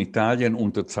des von Italien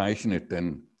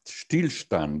unterzeichneten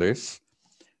Stillstandes,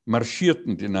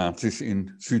 marschierten die Nazis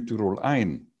in Südtirol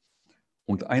ein.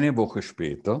 Und eine Woche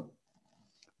später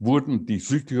wurden die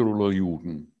Südtiroler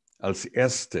Juden als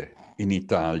erste in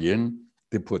Italien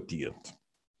deportiert.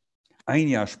 Ein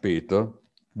Jahr später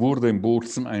wurde in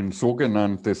Bozen ein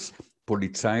sogenanntes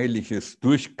polizeiliches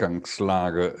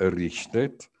Durchgangslager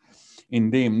errichtet,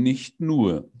 in dem nicht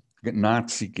nur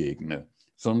Nazi-Gegner,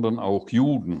 sondern auch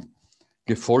Juden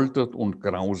gefoltert und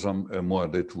grausam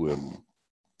ermordet wurden.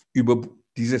 Über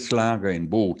dieses Lager in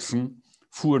Bozen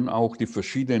fuhren auch die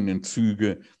verschiedenen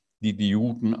Züge, die die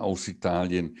Juden aus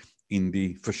Italien in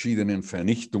die verschiedenen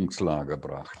Vernichtungslager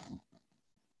brachten.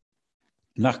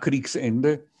 Nach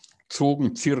Kriegsende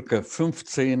zogen ca.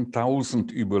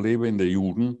 15.000 überlebende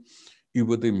Juden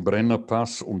über den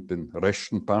Brennerpass und den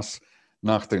Reschenpass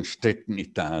nach den Städten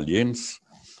Italiens,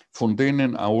 von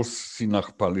denen aus sie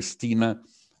nach Palästina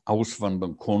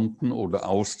auswandern konnten oder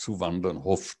auszuwandern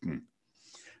hofften.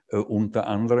 Unter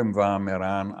anderem war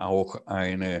Meran auch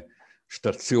eine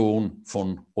Station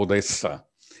von Odessa,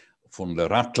 von der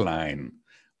Radline.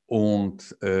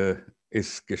 Und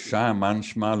es geschah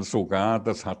manchmal sogar,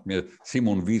 das hat mir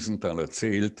Simon Wiesenthal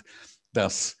erzählt,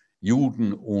 dass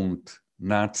Juden und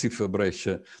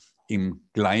Nazi-Verbrecher im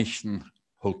gleichen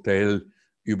Hotel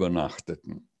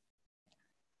übernachteten.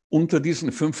 Unter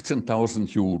diesen 15.000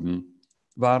 Juden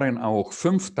waren auch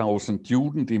 5.000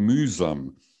 Juden, die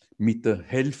mühsam mit der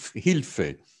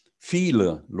Hilfe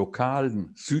vieler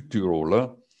lokalen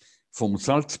Südtiroler vom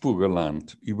Salzburger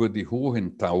Land über die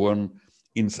hohen Tauern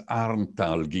ins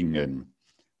Arntal gingen,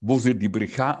 wo sie die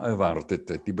Bricha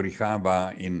erwartete. Die Bricha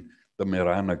war in der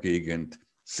Meraner Gegend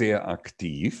sehr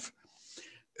aktiv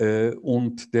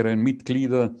und deren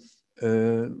Mitglieder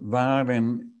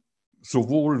waren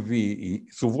sowohl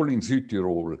in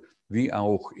Südtirol wie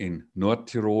auch in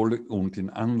Nordtirol und in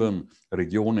anderen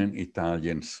Regionen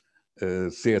Italiens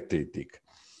sehr tätig.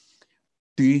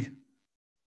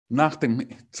 Nach dem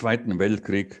Zweiten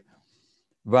Weltkrieg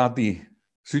war die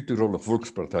Südtiroler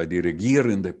Volkspartei, die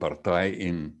regierende Partei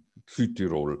in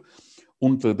Südtirol,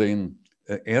 unter den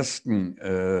ersten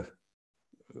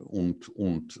und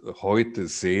heute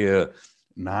sehr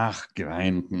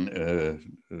nachgereihten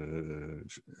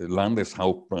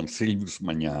Landeshauptmann Silvius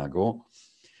Magnago,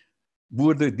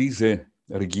 wurde diese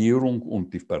Regierung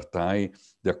und die Partei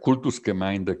der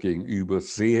Kultusgemeinde gegenüber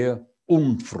sehr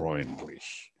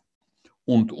unfreundlich.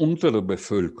 Und unter der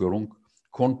Bevölkerung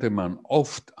konnte man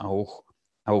oft auch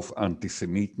auf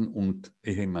Antisemiten und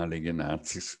ehemalige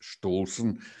Nazis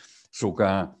stoßen,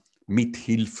 sogar mit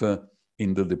Hilfe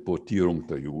in der Deportierung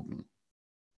der Juden.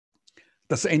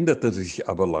 Das änderte sich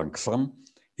aber langsam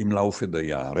im Laufe der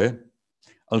Jahre,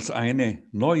 als eine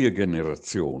neue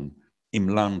Generation im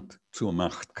Land zur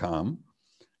Macht kam.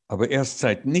 Aber erst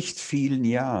seit nicht vielen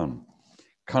Jahren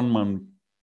kann man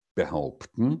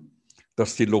behaupten,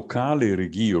 dass die lokale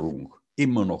Regierung,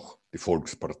 immer noch die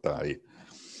Volkspartei,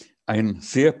 ein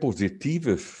sehr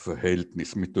positives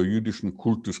Verhältnis mit der jüdischen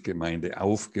Kultusgemeinde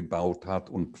aufgebaut hat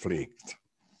und pflegt.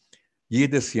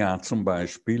 Jedes Jahr zum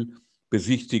Beispiel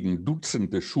besichtigen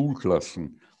Dutzende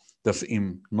Schulklassen das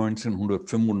im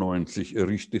 1995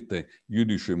 errichtete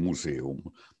Jüdische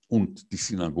Museum und die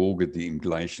Synagoge, die im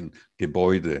gleichen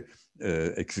Gebäude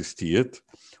existiert.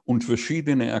 Und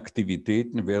verschiedene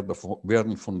Aktivitäten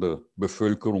werden von der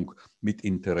Bevölkerung mit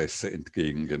Interesse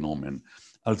entgegengenommen.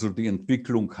 Also die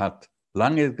Entwicklung hat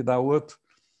lange gedauert.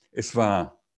 Es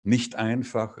war nicht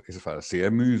einfach, es war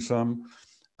sehr mühsam,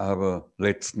 aber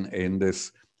letzten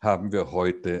Endes haben wir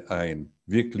heute ein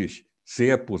wirklich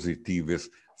sehr positives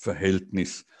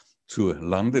Verhältnis zur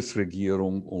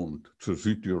Landesregierung und zur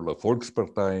Südtiroler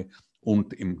Volkspartei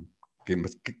und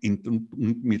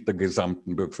mit der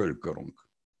gesamten Bevölkerung.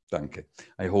 Danke.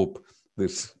 I hope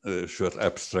this short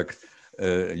abstract,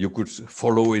 you could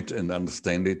follow it and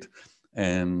understand it.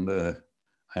 And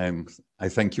I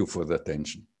thank you for the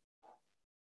attention.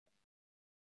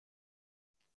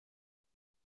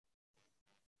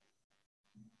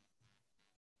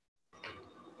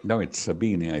 No, it's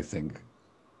Sabine, I think.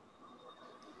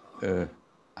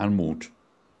 Anmut.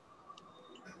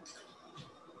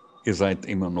 Ihr seid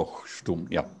immer noch stumm,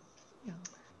 ja. Ja,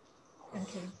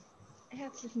 danke.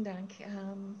 Herzlichen Dank.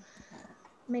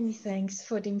 Many thanks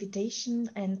for the invitation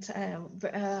and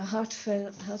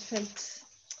heartfelt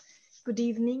good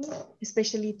evening,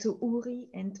 especially to Uri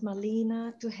and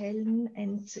Marlena, to Helen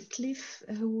and Cliff,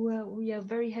 who we are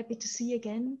very happy to see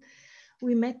again.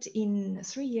 We met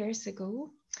 3 years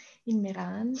ago in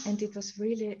Meran, and it was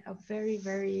really a very,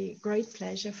 very great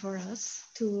pleasure for us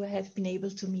to have been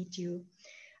able to meet you.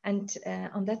 And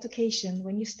on that occasion,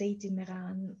 when you stayed in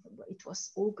Meran, it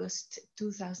was August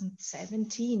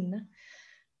 2017.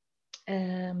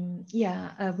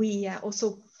 We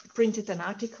also printed an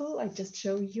article. I just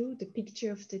show you the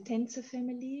picture of the Tänzer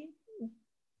family.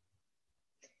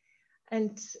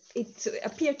 And it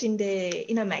appeared in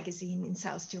a magazine in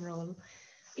South Tyrol.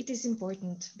 It is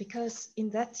important because in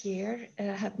that year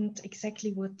happened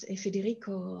exactly what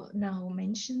Federico now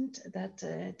mentioned, that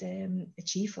the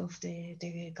chief of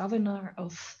the governor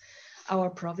of our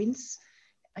province,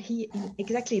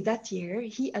 exactly that year,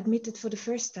 he admitted for the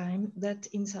first time that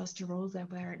in South Tyrol there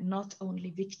were not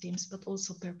only victims but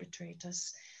also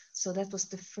perpetrators. So that was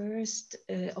the first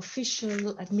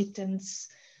official admittance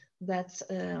that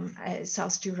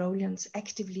South Tyroleans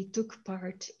actively took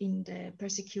part in the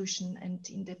persecution and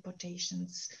in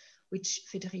deportations, which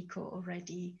Federico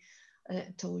already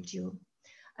told you.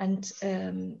 And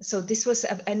so this was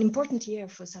an important year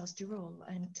for South Tyrol,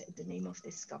 and the name of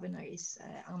this governor is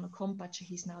Aron.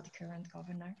 He's now the current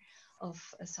governor of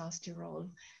South Tyrol.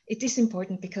 It is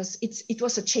important because it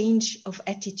was a change of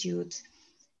attitude,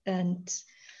 and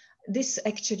this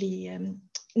actually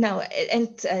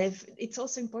it's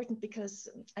also important because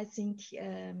I think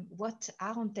what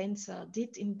Aron Tänzer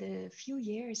did in the few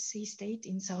years he stayed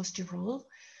in South Tyrol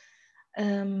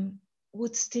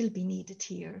would still be needed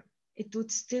here. It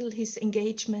would still, his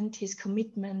engagement, his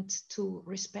commitment to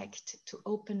respect, to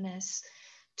openness,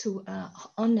 to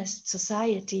honest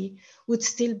society would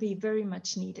still be very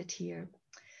much needed here.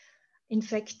 In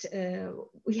fact,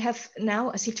 we have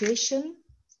now a situation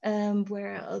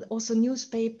where also the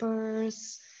newspaper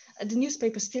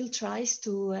still tries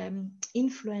to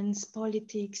influence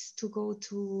politics, to go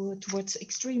towards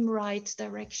extreme right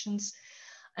directions,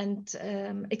 and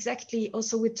exactly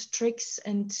also with tricks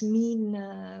and mean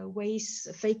ways,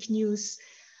 fake news.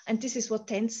 And this is what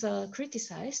Tänzer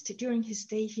criticized during his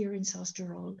stay here in South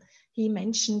Tyrol. He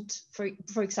mentioned,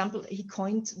 for example, he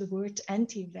coined the word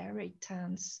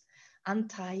anti-veritans.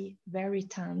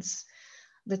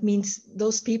 That means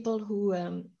those people who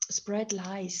spread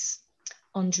lies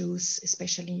on Jews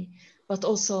especially, but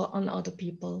also on other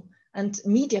people, and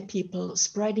media people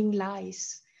spreading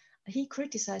lies. He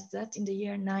criticized that in the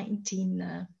year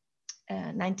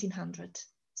 1900,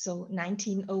 so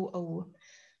 1900.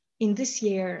 In this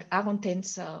year, Aron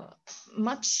Tänzer,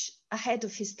 much ahead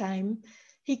of his time,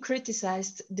 he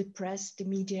criticized the press, the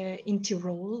media in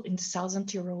Tyrol, in the southern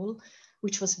Tyrol,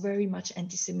 which was very much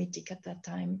anti-Semitic at that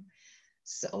time.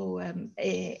 So,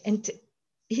 and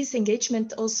his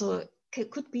engagement also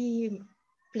could be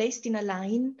placed in a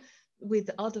line with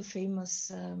other famous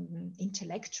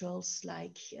intellectuals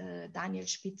like Daniel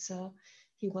Spitzer.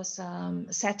 He was a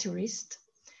satirist.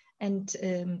 And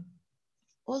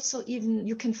also even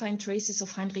you can find traces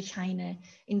of Heinrich Heine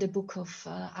in the book of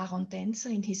Aron Tänzer,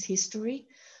 in his history.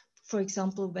 For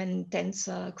example, when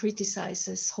Tänzer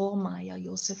criticizes Hormeyer,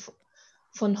 Josef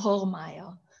von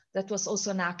Hormeyer, that was also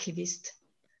an archivist.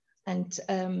 And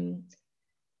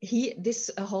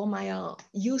this Hormeyer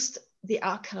used the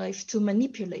archive to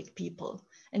manipulate people.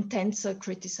 And Tänzer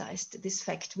criticized this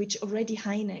fact, which already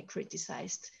Heine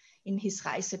criticized in his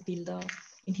Reisebilder,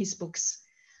 in his books.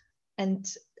 And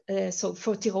so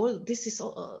for Tyrol, this is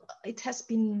it has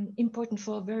been important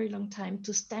for a very long time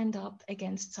to stand up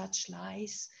against such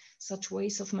lies, such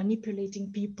ways of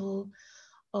manipulating people,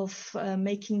 of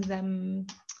making them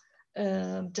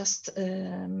just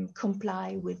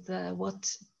comply with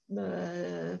what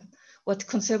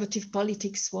conservative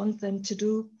politics want them to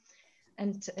do.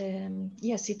 And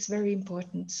yes, it's very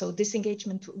important. So this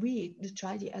engagement, we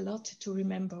tried a lot to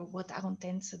remember what Aron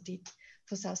Tänzer did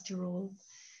for South Tyrol.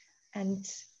 And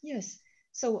yes,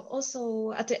 so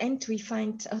also at the end, we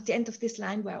find, at the end of this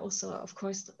line, were also, of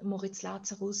course, Moritz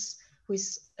Lazarus, who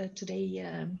is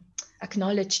today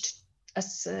acknowledged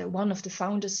as one of the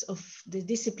founders of the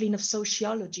discipline of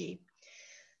sociology.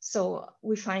 So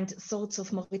we find thoughts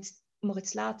of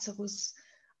Moritz Lazarus,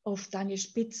 of Daniel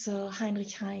Spitzer,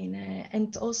 Heinrich Heine,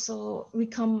 and also we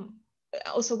come,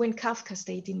 also when Kafka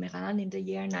stayed in Meran in the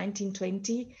year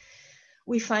 1920,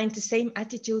 we find the same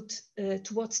attitude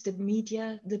towards the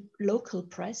media, the local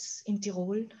press in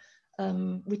Tyrol,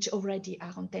 which already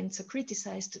Aron Tänzer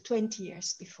criticized 20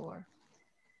 years before.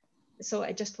 So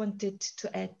I just wanted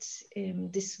to add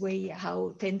this way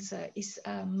how Tänzer is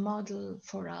a model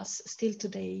for us still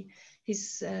today,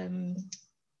 his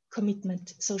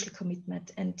commitment, social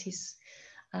commitment, and his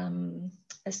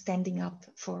standing up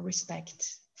for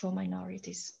respect for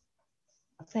minorities.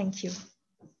 Thank you.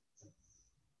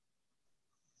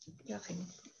 Joachim.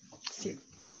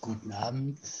 Guten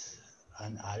Abend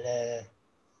an alle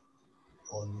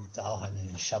und auch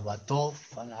einen Shabbat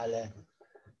Tov an alle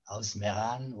aus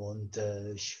Meran. Und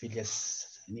ich will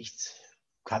jetzt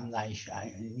kann eigentlich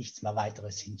nichts mehr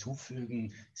weiteres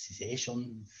hinzufügen. Es ist eh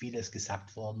schon vieles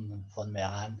gesagt worden von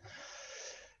Meran.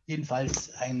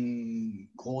 Jedenfalls ein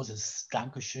großes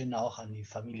Dankeschön auch an die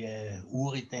Familie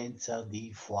Uri Tänzer,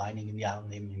 die vor einigen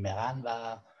Jahren eben in Meran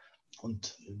war.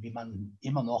 Und wie man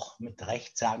immer noch mit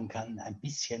Recht sagen kann, ein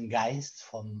bisschen Geist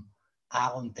vom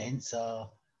Aron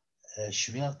Tänzer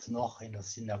schwirrt noch in der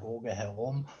Synagoge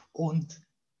herum. Und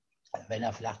wenn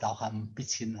er vielleicht auch ein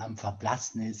bisschen am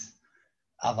Verblassen ist,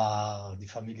 aber die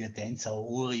Familie Tänzer,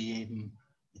 Uri eben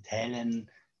mit Helen,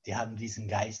 die haben diesen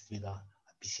Geist wieder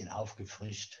ein bisschen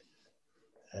aufgefrischt,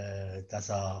 dass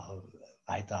er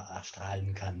weiter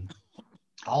erstrahlen kann.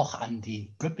 Auch an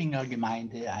die Göppinger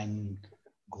Gemeinde ein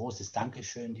großes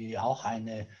Dankeschön, die auch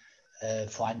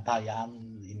vor ein paar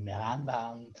Jahren in Meran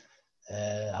waren,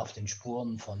 auf den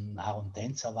Spuren von Aron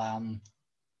Tänzer waren.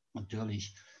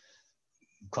 Natürlich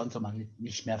konnte man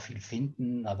nicht mehr viel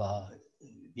finden, aber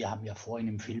wir haben ja vorhin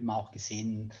im Film auch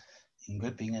gesehen, in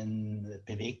Göppingen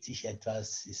bewegt sich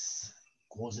etwas, ist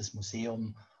ein großes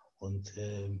Museum und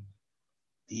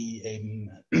die eben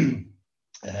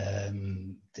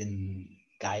den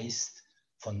Geist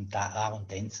von Aron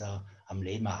Tänzer am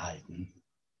Leben erhalten.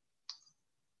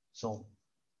 So,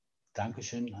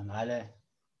 Dankeschön an alle.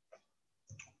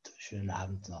 Schönen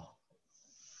Abend noch.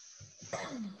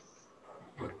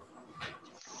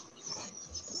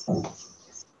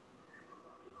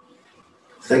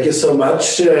 Thank you so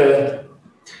much,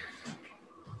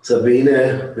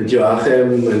 Sabine and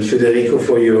Joachim and Federico,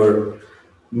 for your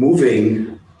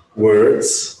moving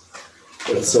words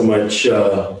that so much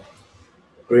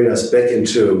bring us back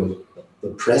into the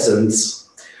presence.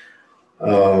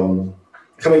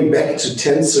 Coming back to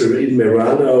Tänzer in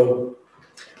Merano,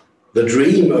 the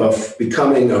dream of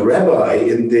becoming a rabbi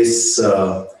in this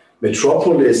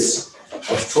metropolis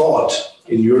of thought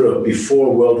in Europe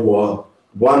before World War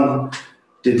I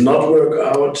did not work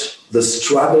out. The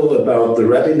struggle about the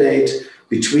rabbinate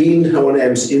between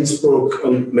Hohenems, Innsbruck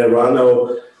and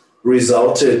Merano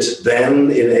resulted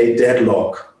then in a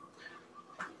deadlock.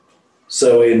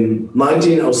 So in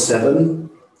 1907,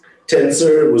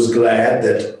 Tänzer was glad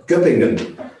that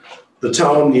Göppingen, the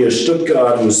town near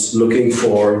Stuttgart, was looking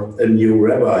for a new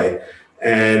rabbi.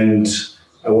 And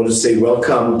I want to say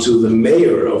welcome to the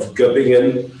mayor of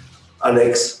Göppingen,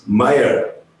 Alex Meyer.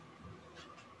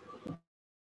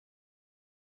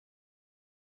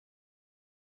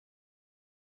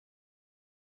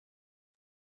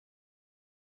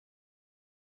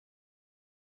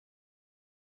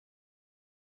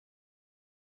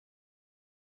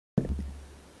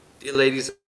 Dear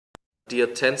ladies, dear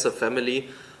Tänzer family,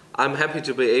 I'm happy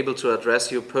to be able to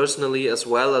address you personally as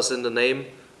well as in the name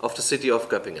of the city of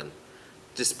Göppingen.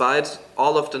 Despite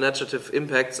all of the negative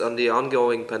impacts on the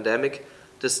ongoing pandemic,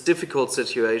 this difficult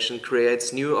situation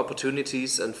creates new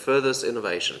opportunities and furthers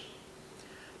innovation.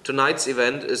 Tonight's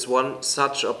event is one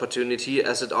such opportunity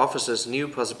as it offers us new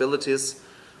possibilities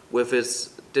with its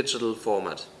digital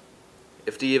format.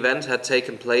 If the event had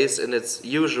taken place in its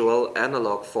usual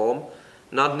analog form,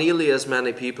 not nearly as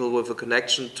many people with a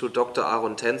connection to Dr.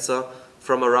 Aron Tänzer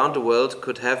from around the world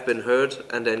could have been heard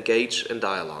and engage in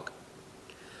dialogue.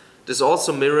 This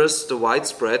also mirrors the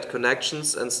widespread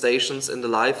connections and stations in the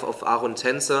life of Aron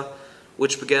Tänzer,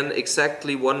 which began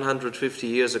exactly 150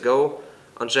 years ago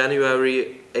on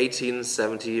January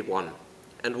 1871,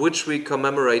 and which we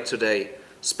commemorate today,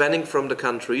 spanning from the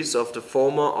countries of the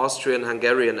former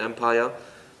Austrian-Hungarian Empire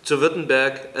to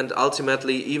Württemberg and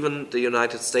ultimately even the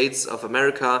United States of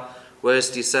America, where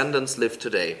his descendants live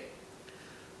today.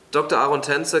 Dr. Aron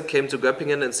Tänzer came to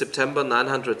Göppingen in September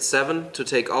 907 to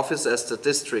take office as the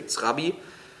district's rabbi.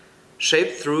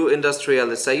 Shaped through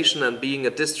industrialization and being a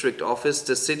district office,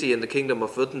 the city in the Kingdom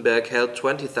of Württemberg held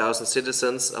 20,000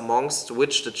 citizens, amongst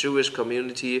which the Jewish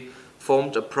community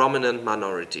formed a prominent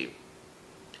minority.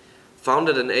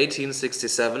 Founded in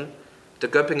 1867, the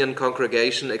Göppingen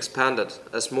congregation expanded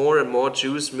as more and more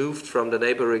Jews moved from the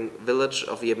neighboring village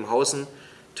of Jebenhausen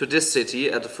to this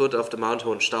city at the foot of the Mount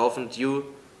Hohenstaufen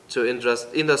due to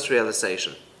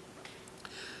industrialization.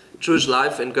 Jewish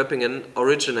life in Göppingen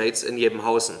originates in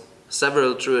Jebenhausen.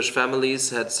 Several Jewish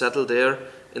families had settled there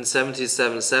in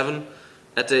 1777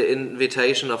 at the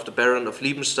invitation of the Baron of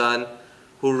Liebenstein,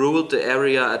 who ruled the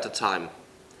area at the time.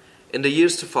 In the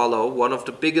years to follow, one of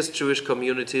the biggest Jewish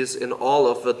communities in all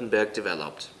of Württemberg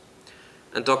developed.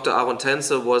 And Dr. Aron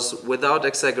Tänzer was, without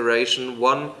exaggeration,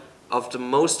 one of the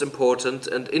most important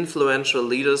and influential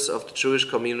leaders of the Jewish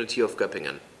community of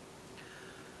Göppingen.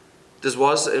 This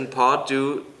was in part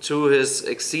due to his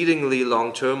exceedingly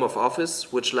long term of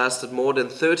office, which lasted more than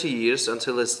 30 years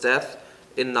until his death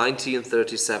in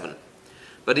 1937.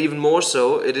 But even more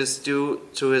so, it is due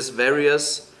to his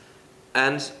various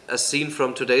and, as seen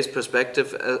from today's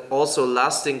perspective, also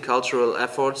lasting cultural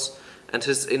efforts and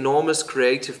his enormous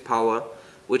creative power,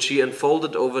 which he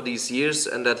unfolded over these years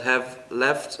and that have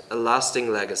left a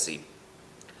lasting legacy.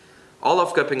 All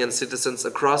of Göppingen citizens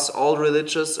across all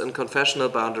religious and confessional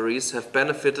boundaries have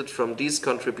benefited from these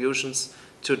contributions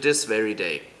to this very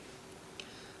day.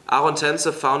 Aron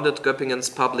Tänzer founded Göppingen's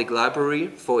public library,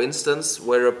 for instance,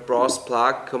 where a bronze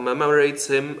plaque commemorates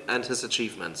him and his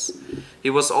achievements. He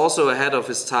was also ahead of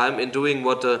his time in doing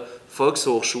what the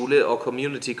Volkshochschule or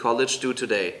community college do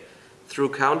today, through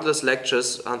countless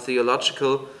lectures on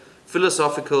theological,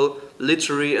 philosophical,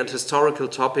 literary and historical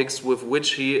topics with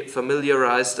which he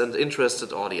familiarized and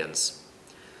interested audience.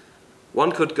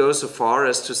 One could go so far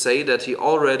as to say that he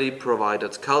already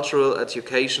provided cultural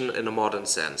education in a modern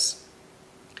sense.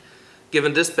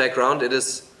 Given this background, it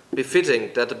is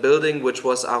befitting that the building which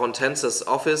was Aron Tänzer's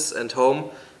office and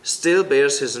home still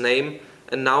bears his name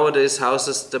and nowadays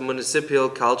houses the Municipal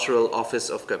Cultural Office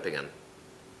of Göppingen.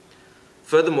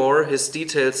 Furthermore, his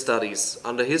detailed studies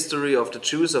on the history of the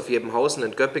Jews of Jebenhausen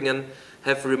and Göppingen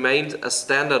have remained a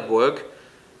standard work,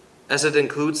 as it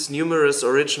includes numerous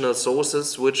original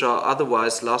sources which are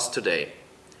otherwise lost today.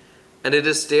 And it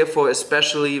is therefore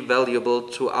especially valuable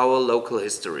to our local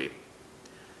history.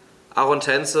 Aron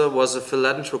Tänzer was a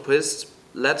philanthropist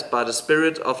led by the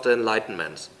spirit of the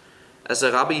Enlightenment. As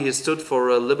a rabbi, he stood for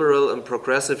a liberal and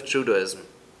progressive Judaism.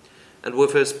 And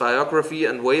with his biography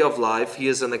and way of life, he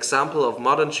is an example of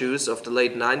modern Jews of the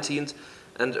late 19th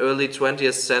and early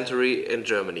 20th century in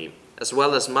Germany, as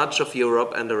well as much of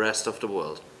Europe and the rest of the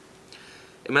world.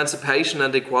 Emancipation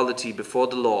and equality before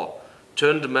the law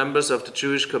turned the members of the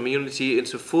Jewish community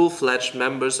into full-fledged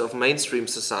members of mainstream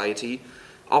society,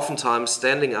 oftentimes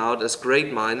standing out as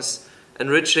great minds,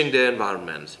 enriching their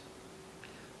environment.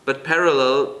 But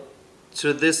parallel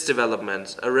to this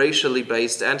development, a racially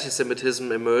based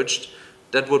anti-Semitism emerged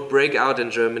that would break out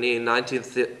in Germany in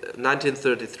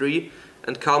 1933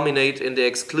 and culminate in the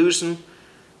exclusion,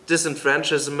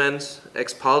 disenfranchisement,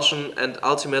 expulsion, and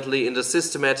ultimately in the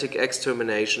systematic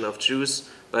extermination of Jews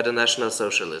by the National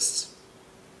Socialists.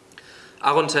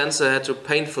 Aron Tänzer had to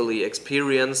painfully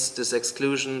experience this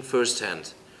exclusion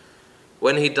firsthand.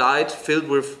 When he died, filled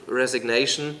with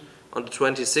resignation, on the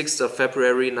 26th of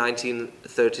February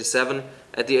 1937,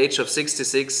 at the age of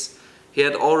 66, he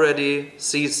had already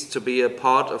ceased to be a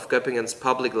part of Göppingen's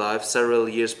public life several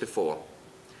years before.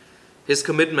 His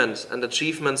commitment and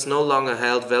achievements no longer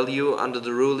held value under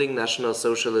the ruling National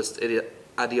Socialist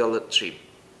ideology.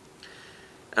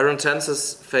 Aron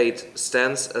Tänzer's fate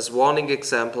stands as a warning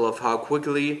example of how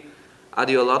quickly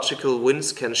ideological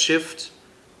winds can shift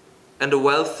and a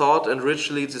well-thought and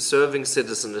richly deserving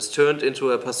citizen is turned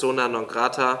into a persona non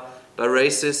grata by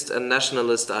racist and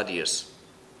nationalist ideas.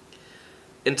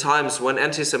 In times when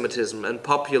anti-Semitism and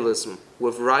populism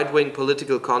with right-wing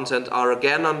political content are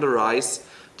again on the rise,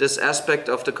 this aspect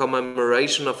of the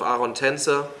commemoration of Aron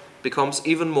Tänzer becomes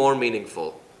even more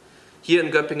meaningful. Here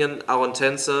in Göppingen, Aron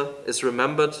Tänzer is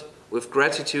remembered with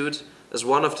gratitude as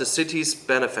one of the city's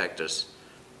benefactors.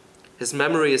 His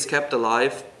memory is kept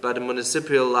alive by the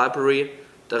municipal library,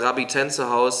 the Rabbi Tänzer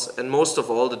House, and most of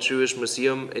all the Jewish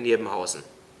Museum in Jebenhausen.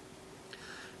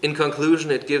 In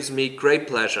conclusion, it gives me great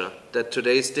pleasure that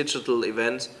today's digital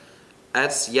event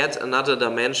adds yet another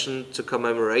dimension to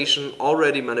commemoration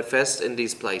already manifest in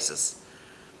these places.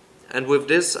 And with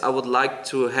this, I would like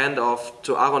to hand off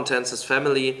to Aron Tänzer's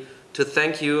family to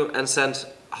thank you and send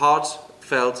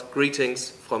heartfelt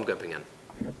greetings from Göppingen.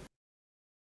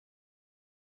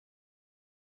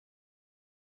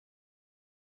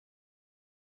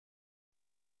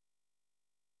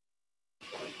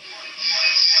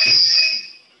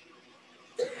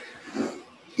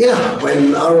 Yeah,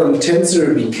 when Aron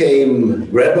Tänzer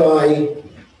became rabbi,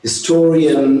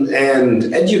 historian,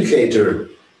 and educator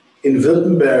in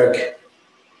Württemberg,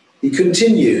 he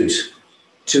continued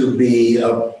to be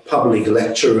a public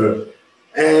lecturer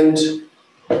and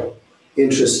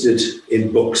interested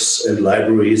in books and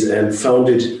libraries, and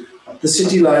founded the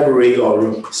city library,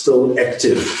 or still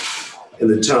active in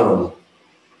the town.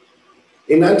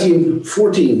 In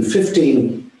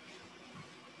 1914-15,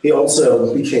 he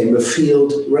also became a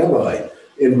field rabbi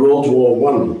in World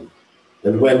War I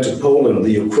and went to Poland,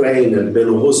 the Ukraine, and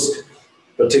Belarus,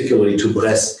 particularly to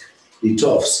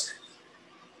Brest-Litovsk.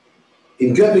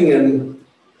 In Göppingen,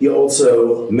 he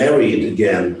also married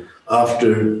again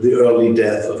after the early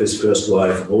death of his first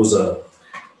wife, Rosa.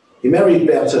 He married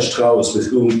Bertha Strauss,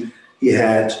 with whom he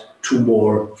had 2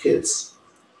 more kids.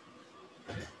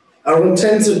 Aron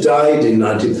Tänzer died in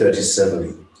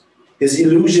 1937. His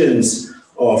illusions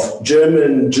of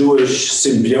German-Jewish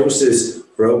symbiosis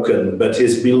broken, but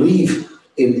his belief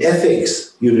in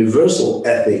ethics, universal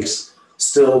ethics,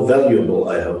 still valuable,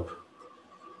 I hope.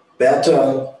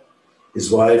 Bertha,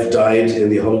 his wife, died in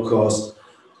the Holocaust,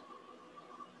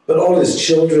 but all his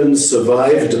children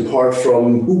survived apart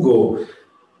from Hugo,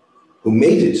 who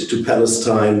made it to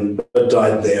Palestine, but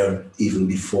died there even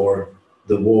before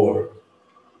the war.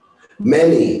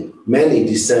 Many, many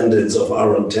descendants of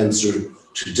Aron Tänzer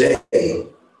today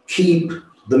keep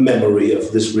the memory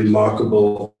of this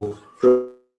remarkable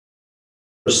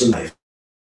person.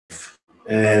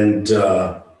 And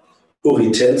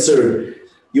Uri Tänzer,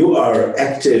 you are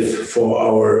active for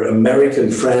our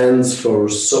American friends for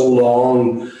so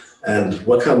long, and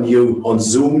welcome you on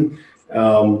Zoom.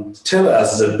 Tell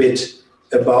us a bit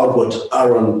about what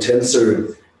Aron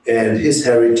Tänzer and his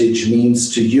heritage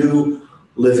means to you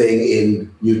living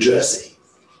in New Jersey.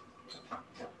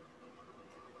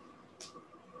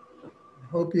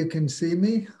 Hope you can see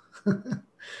me.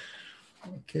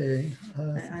 Okay.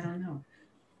 I don't know.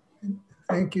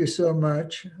 Thank you so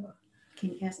much.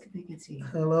 Can you ask if they can see you?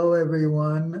 Hello,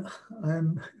 everyone.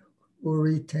 I'm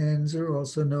Uri Tänzer,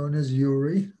 also known as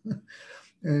Yuri.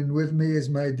 And with me is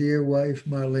my dear wife,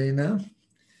 Marlena.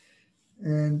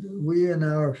 And we and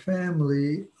our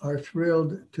family are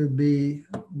thrilled to be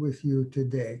with you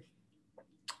today.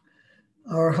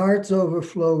 Our hearts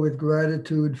overflow with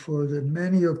gratitude for the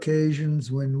many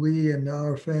occasions when we and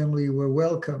our family were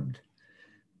welcomed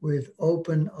with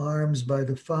open arms by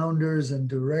the founders and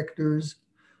directors,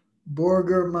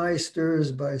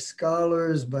 Bürgermeisters, by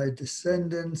scholars, by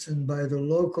descendants, and by the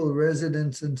local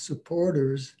residents and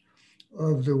supporters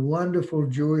of the wonderful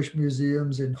Jewish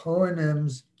museums in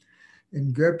Hohenems,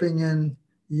 in Göppingen,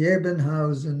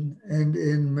 Jebenhausen, and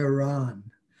in Meran.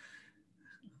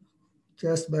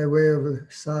 Just by way of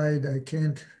a side, I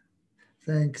can't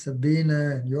thank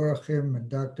Sabina and Joachim and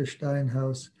Dr.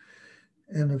 Steinhaus,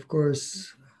 and of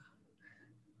course,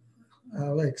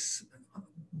 Alex,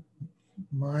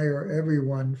 Meyer,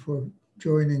 everyone for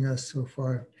joining us so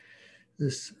far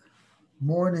this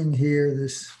morning here,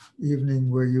 this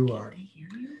evening where you are.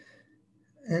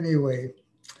 Anyway,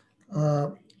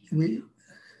 we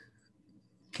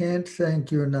can't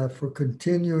thank you enough for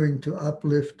continuing to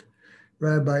uplift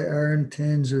Rabbi Aron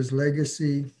Tänzer's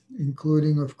legacy,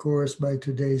 including, of course, by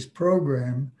today's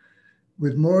program,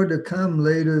 with more to come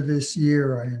later this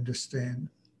year, I understand.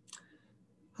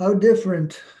 How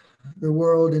different the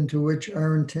world into which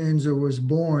Aron Tänzer was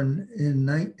born in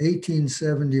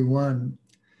 1871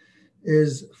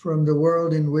 is from the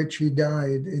world in which he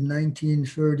died in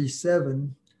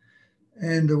 1937,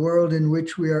 and the world in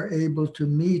which we are able to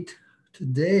meet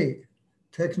today,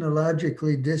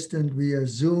 technologically distant via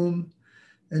Zoom,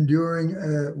 and during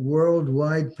a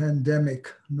worldwide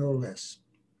pandemic, no less.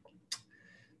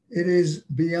 It is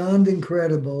beyond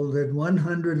incredible that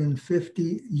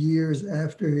 150 years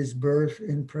after his birth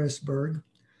in Pressburg,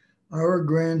 our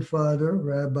grandfather,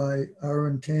 Rabbi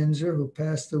Aron Tänzer, who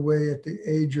passed away at the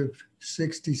age of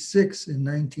 66 in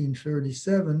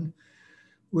 1937,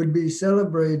 would be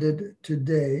celebrated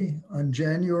today on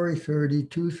January 30,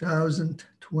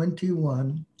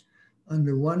 2021, on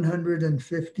the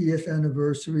 150th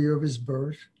anniversary of his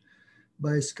birth,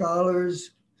 by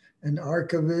scholars and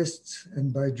archivists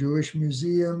and by Jewish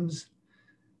museums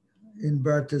in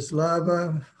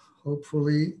Bratislava.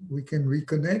 Hopefully we can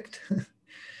reconnect,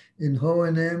 in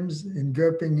Hohenems, in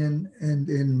Göppingen, and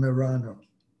in Meran.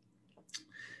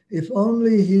 If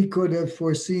only he could have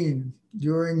foreseen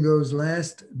during those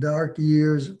last dark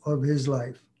years of his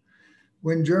life,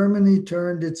 when Germany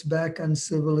turned its back on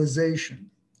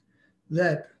civilization,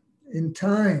 that in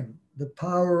time the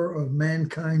power of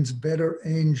mankind's better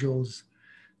angels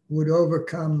would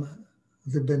overcome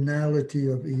the banality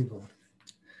of evil.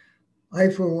 I,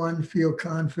 for one, feel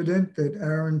confident that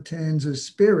Aron Tänzer's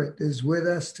spirit is with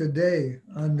us today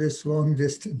on this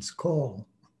long-distance call.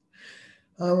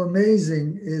 How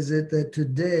amazing is it that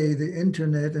today the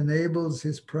internet enables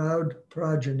his proud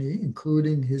progeny,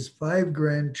 including his 5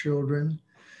 grandchildren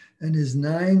and his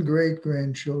 9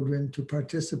 great-grandchildren, to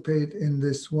participate in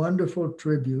this wonderful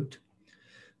tribute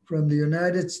from the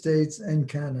United States and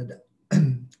Canada.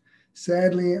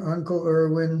 Sadly, Uncle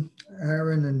Erwin,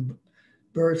 Aron, and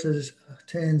Bertha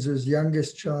Tänzer's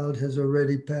youngest child has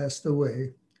already passed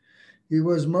away. He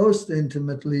was most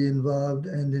intimately involved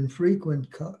and in frequent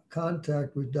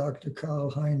contact with Dr.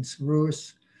 Karl-Heinz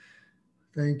Russ.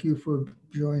 Thank you for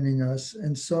joining us,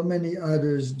 and so many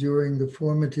others during the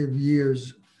formative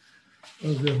years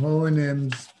of the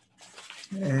Hohenems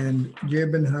and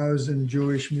Geburtstagsabend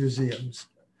Jewish museums.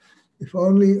 If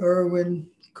only Erwin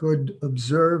could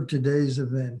observe today's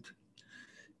event.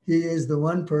 He is the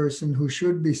one person who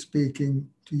should be speaking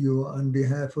to you on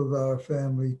behalf of our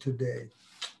family today.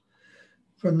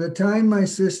 From the time my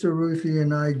sister Ruthie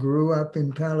and I grew up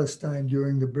in Palestine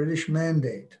during the British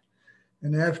Mandate,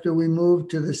 and after we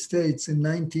moved to the States in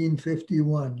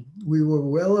 1951, we were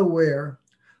well aware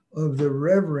of the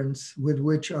reverence with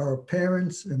which our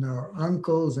parents and our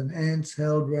uncles and aunts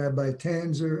held Rabbi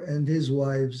Tänzer and his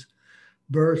wives,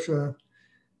 Bertha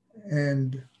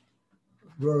and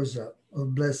Rosa,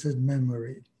 of blessed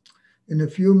memory. In a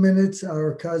few minutes,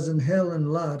 our cousin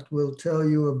Helen Lott will tell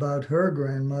you about her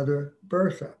grandmother,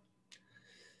 Bertha.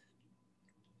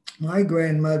 My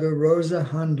grandmother, Rosa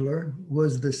Handler,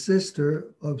 was the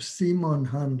sister of Simon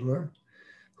Handler,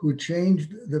 who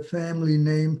changed the family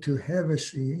name to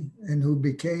Hevesi and who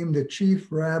became the chief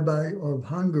rabbi of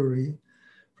Hungary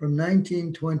from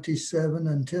 1927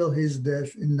 until his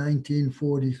death in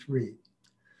 1943.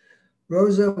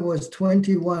 Rosa was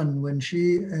 21 when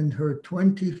she and her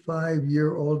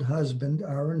 25-year-old husband,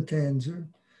 Aron Tänzer,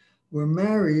 were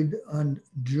married on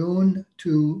June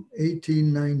 2,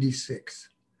 1896.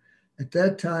 At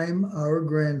that time, our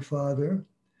grandfather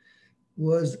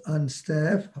was on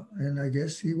staff, and I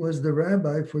guess he was the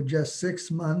rabbi for just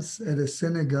 6 months at a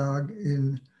synagogue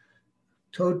in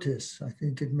Totis. I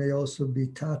think it may also be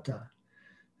Tata.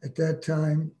 At that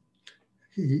time,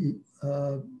 he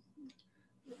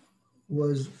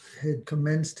had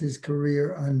commenced his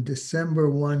career on December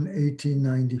 1,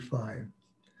 1895.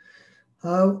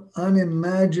 How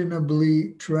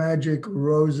unimaginably tragic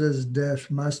Rosa's death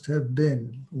must have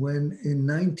been when in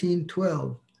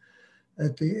 1912,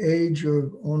 at the age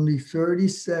of only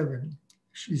 37,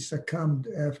 she succumbed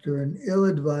after an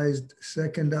ill-advised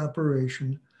second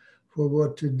operation for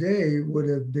what today would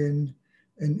have been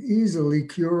an easily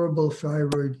curable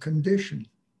thyroid condition.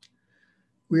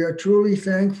 We are truly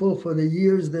thankful for the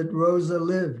years that Rosa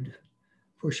lived,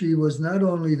 for she was not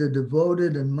only the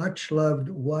devoted and much-loved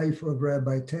wife of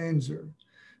Rabbi Tänzer,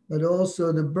 but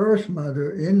also the birth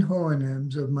mother in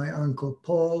Hohenems of my uncle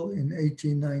Paul in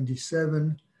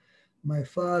 1897, my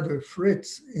father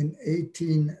Fritz in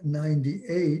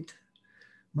 1898,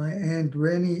 my Aunt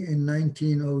Rennie in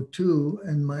 1902,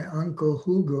 and my Uncle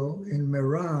Hugo in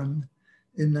Meran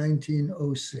in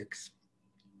 1906.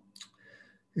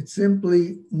 It's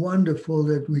simply wonderful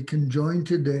that we can join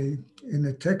today in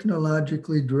a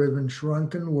technologically driven,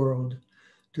 shrunken world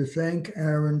to thank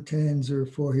Aron Tänzer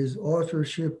for his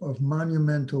authorship of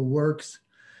monumental works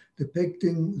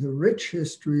depicting the rich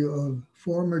history of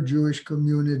former Jewish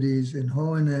communities in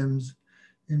Hohenems,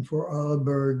 in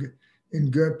Vorarlberg,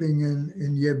 in Göppingen,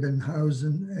 in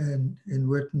Jebenhausen, and in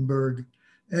Wittenberg,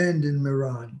 and in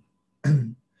Meran.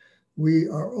 We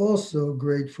are also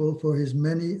grateful for his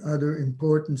many other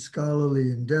important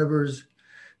scholarly endeavors,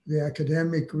 the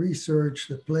academic research,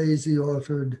 the plays he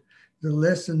authored, the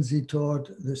lessons he taught,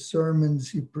 the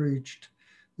sermons he preached,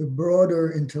 the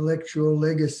broader intellectual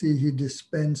legacy he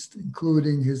dispensed,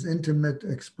 including his intimate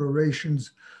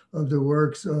explorations of the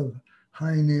works of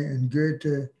Heine and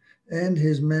Goethe, and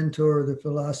his mentor, the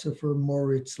philosopher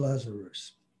Moritz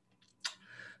Lazarus.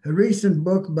 A recent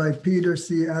book by Peter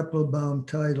C. Applebaum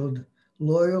titled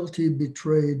Loyalty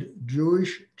Betrayed: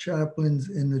 Jewish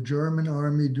Chaplains in the German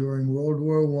Army During World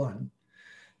War I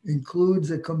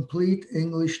includes a complete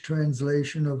English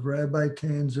translation of Rabbi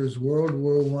Tanzer's World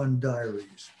War I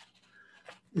diaries.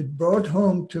 It brought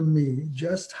home to me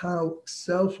just how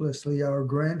selflessly our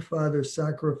grandfather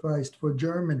sacrificed for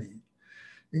Germany,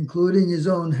 including his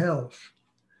own health.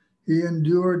 He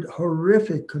endured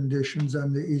horrific conditions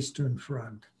on the Eastern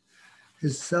Front.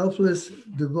 His selfless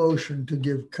devotion to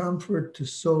give comfort to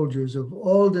soldiers of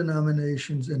all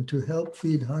denominations and to help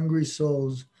feed hungry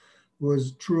souls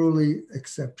was truly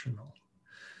exceptional.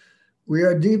 We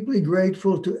are deeply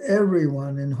grateful to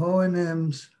everyone in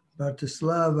Hohenems,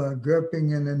 Bratislava,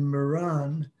 Göppingen, and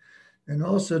Meran, and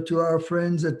also to our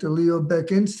friends at the Leo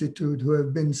Baeck Institute who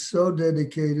have been so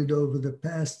dedicated over the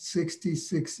past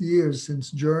 66 years since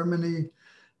Germany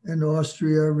and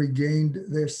Austria regained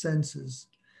their senses,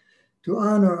 to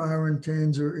honor Aron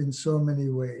Tänzer in so many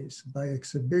ways, by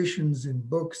exhibitions in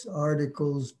books,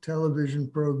 articles, television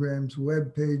programs,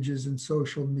 web pages, and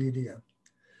social media.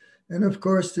 And of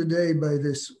course today by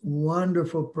this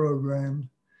wonderful program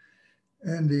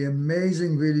and the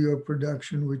amazing video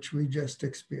production which we just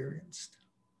experienced.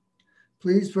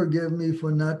 Please forgive me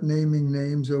for not naming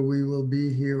names or we will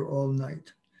be here all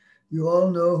night. You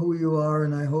all know who you are,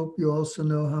 and I hope you also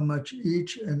know how much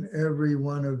each and every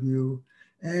one of you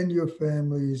and your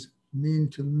families mean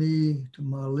to me, to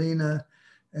Marlena,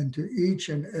 and to each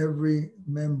and every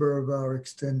member of our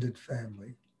extended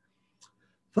family.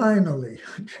 Finally,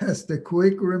 just a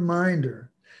quick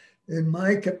reminder, in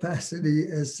my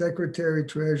capacity as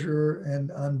Secretary-Treasurer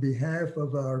and on behalf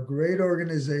of our great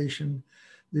organization,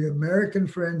 the American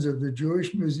Friends of the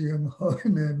Jewish Museum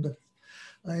Hohenems,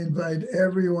 I invite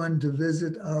everyone to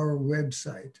visit our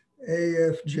website,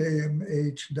 afjmh.org.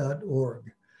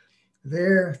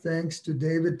 There, thanks to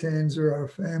David Tänzer, our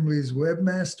family's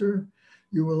webmaster,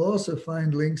 you will also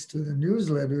find links to the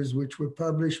newsletters which were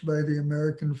published by the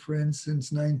American Friends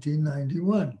since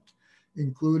 1991,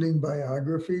 including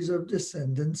biographies of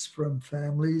descendants from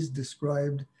families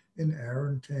described in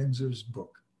Aron Tänzer's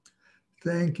book.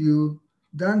 Thank you,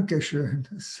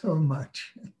 Dankeschön, so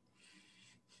much.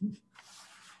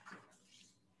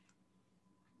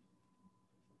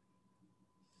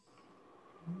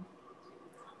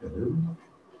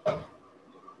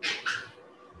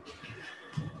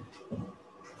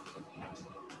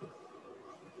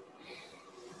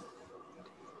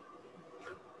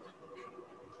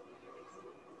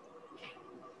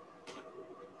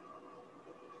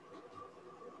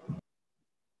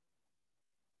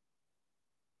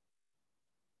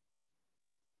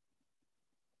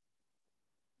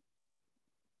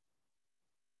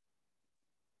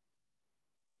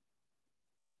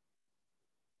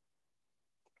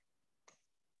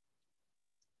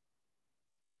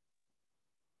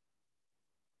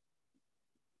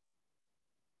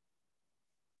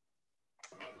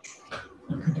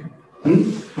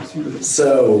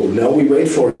 So now we wait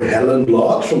for Helen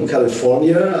Lott from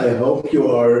California. I hope you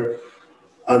are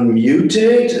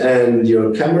unmuted and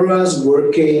your camera's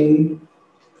working.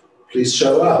 Please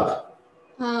show up.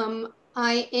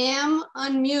 I am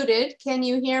unmuted. Can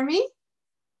you hear me?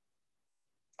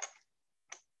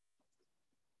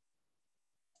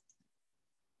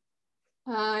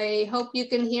 I hope you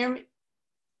can hear me.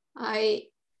 I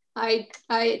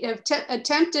have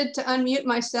attempted to unmute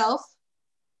myself,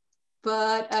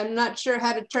 but I'm not sure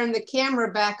how to turn the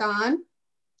camera back on.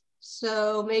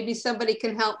 So maybe somebody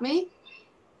can help me.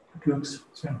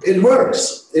 It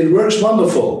works. It works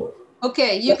wonderful.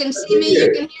 Okay, you can see me,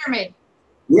 you can hear me.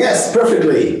 Yes,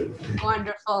 perfectly.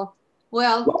 Wonderful.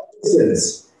 Well,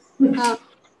 Yes.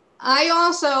 I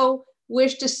also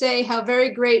wish to say how very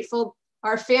grateful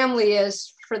our family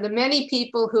is for the many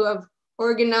people who have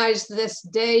organized this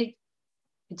day.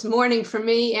 It's morning for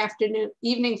me, afternoon,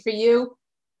 evening for you,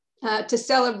 to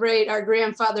celebrate our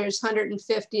grandfather's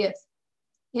 150th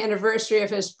anniversary of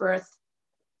his birth.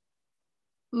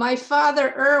 My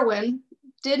father, Erwin,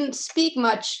 didn't speak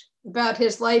much about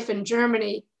his life in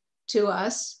Germany to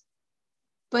us,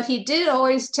 but he did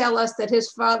always tell us that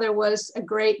his father was a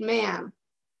great man.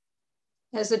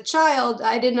 As a child,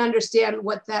 I didn't understand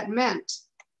what that meant.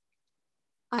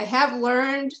 I have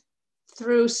learned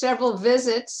through several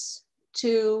visits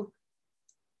to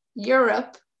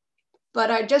Europe,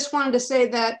 but I just wanted to say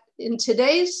that in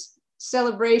today's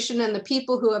celebration and the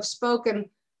people who have spoken,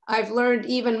 I've learned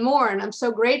even more, and I'm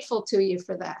so grateful to you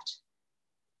for that.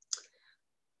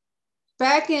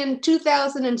 Back in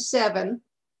 2007,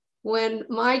 when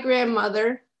my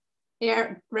grandmother,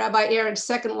 Rabbi Aron's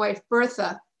second wife,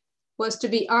 Bertha, was to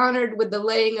be honored with the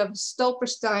laying of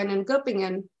Stolperstein in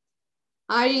Göppingen,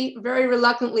 I very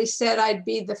reluctantly said I'd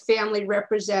be the family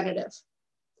representative.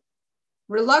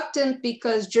 Reluctant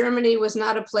because Germany was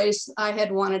not a place I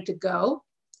had wanted to go,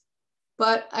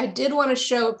 but I did want to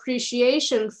show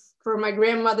appreciation for my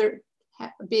grandmother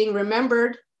being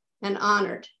remembered and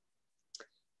honored.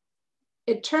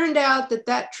 It turned out that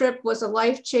that trip was a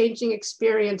life-changing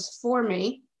experience for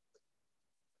me.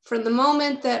 From the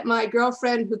moment that my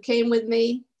girlfriend who came with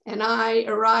me and I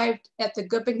arrived at the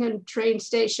Göppingen train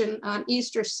station on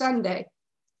Easter Sunday,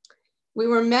 we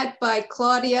were met by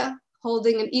Claudia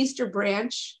holding an Easter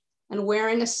branch and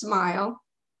wearing a smile.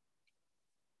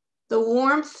 The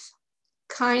warmth,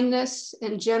 kindness,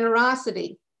 and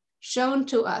generosity shown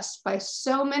to us by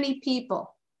so many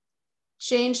people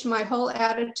changed my whole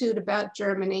attitude about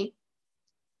Germany.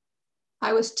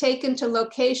 I was taken to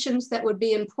locations that would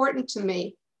be important to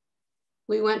me.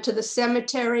 We went to the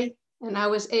cemetery, and I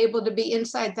was able to be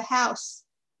inside the house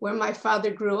where my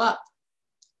father grew up.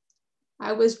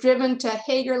 I was driven to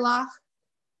Hagerlach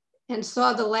and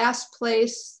saw the last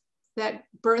place that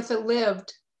Bertha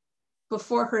lived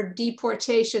before her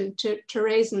deportation to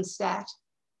Theresienstadt.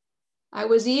 I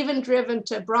was even driven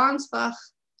to Braunsbach,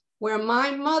 where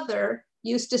my mother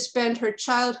used to spend her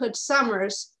childhood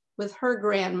summers with her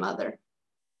grandmother.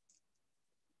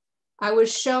 I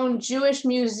was shown Jewish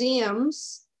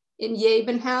museums in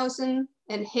Jebenhausen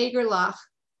and Hagerlach,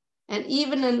 and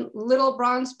even in Little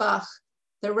Braunsbach,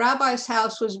 the rabbi's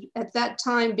house was at that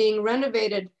time being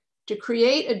renovated to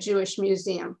create a Jewish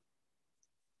museum.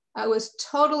 I was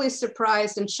totally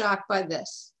surprised and shocked by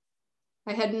this.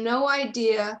 I had no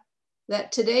idea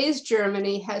that today's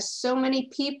Germany has so many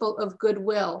people of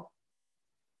goodwill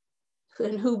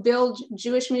and who build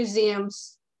Jewish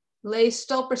museums, lay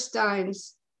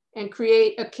Stolpersteins, and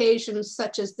create occasions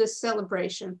such as this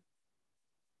celebration.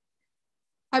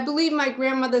 I believe my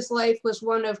grandmother's life was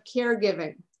one of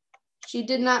caregiving. She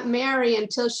did not marry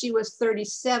until she was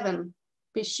 37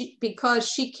 because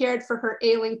she cared for her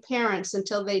ailing parents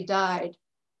until they died.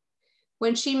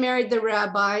 When she married the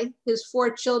rabbi, his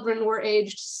 4 children were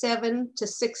aged 7 to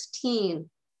 16.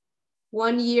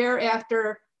 1 year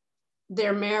after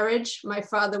their marriage, my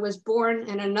father was born,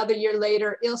 and another year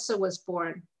later, Ilse was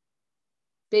born.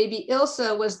 Baby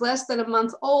Ilse was less than a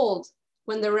month old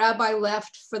when the rabbi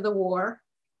left for the war.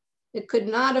 It could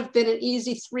not have been an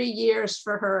easy 3 years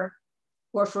for her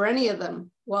or for any of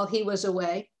them while he was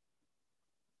away.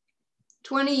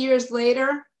 20 years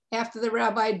later, after the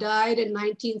rabbi died in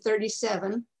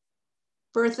 1937,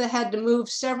 Bertha had to move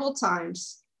several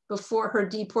times before her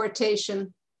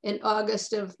deportation in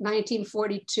August of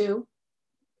 1942.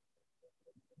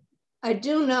 I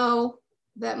do know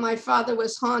that my father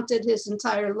was haunted his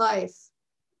entire life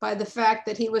by the fact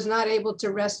that he was not able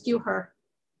to rescue her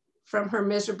from her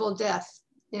miserable death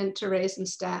in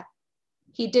Theresienstadt.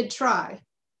 He did try.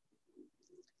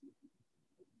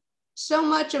 So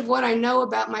much of what I know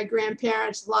about my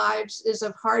grandparents' lives is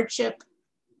of hardship,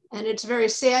 and it's very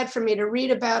sad for me to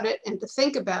read about it and to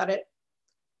think about it.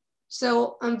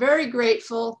 So I'm very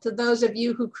grateful to those of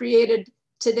you who created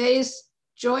today's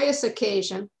joyous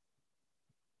occasion.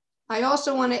 I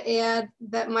also want to add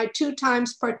that my 2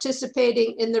 times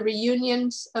participating in the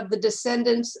reunions of the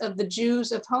descendants of the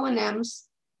Jews of Hohenems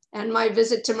and my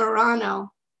visit to Meran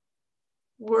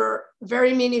were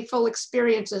very meaningful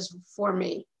experiences for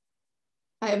me.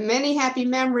 I have many happy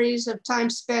memories of time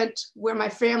spent where my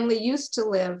family used to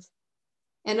live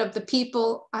and of the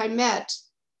people I met,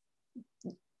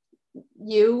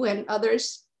 you and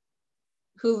others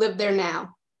who live there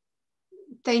now.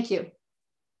 Thank you.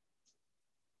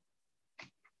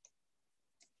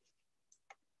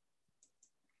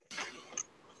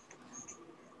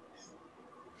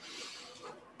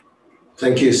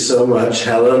 Thank you so much,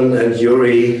 Helen and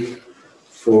Yuri,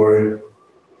 for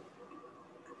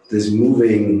these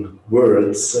moving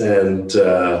words. And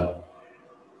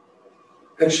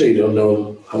actually, I don't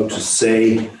know how to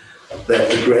say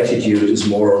that the gratitude is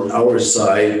more on our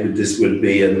side, but this would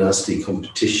be a nasty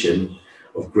competition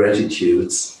of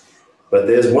gratitudes. But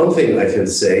there's one thing I can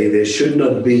say: there should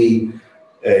not be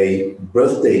a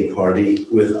birthday party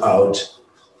without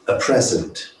a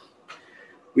present.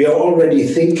 We are already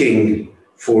thinking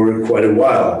for quite a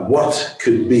while, what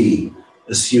could be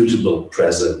a suitable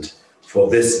present for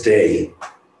this day?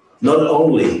 Not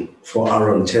only for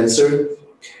Aron Tänzer,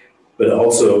 but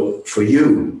also for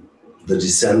you, the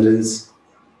descendants,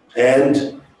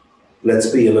 and let's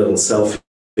be a little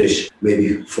selfish,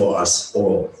 maybe for us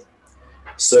all.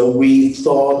 So we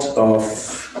thought of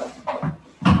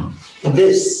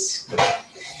this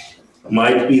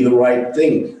might be the right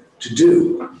thing to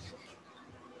do.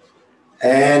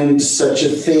 And such a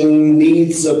thing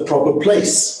needs a proper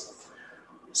place.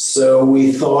 So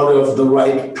we thought of the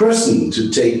right person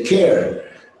to take care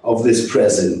of this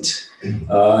present.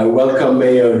 I welcome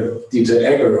Mayor Dieter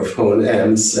Egger of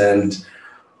Hohenems, and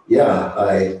yeah,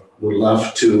 I would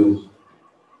love to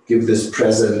give this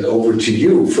present over to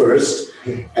you first,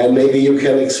 and maybe you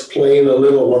can explain a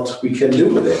little what we can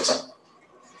do with it.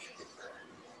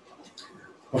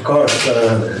 Of course,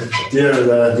 dear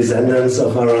descendants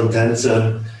of Aron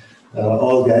Tänzer,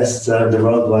 all guests, the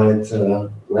worldwide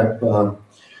web,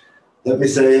 let me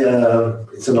say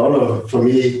it's an honor for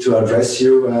me to address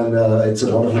you, and it's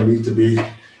an honor for me to be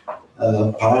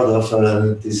part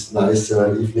of this nice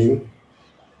evening.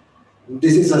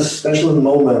 This is a special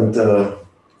moment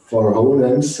for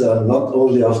Hohenems, not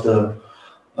only of the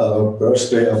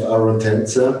birthday of Aron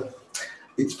Tänzer.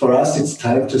 For us, it's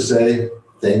time to say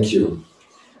thank you.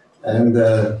 And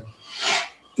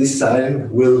this sign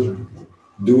will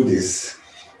do this.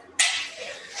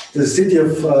 The city of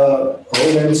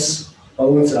Hohenems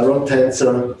owns Aron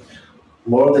Tänzer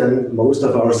more than most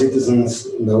of our citizens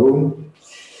know.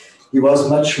 He was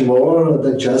much more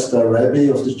than just a rabbi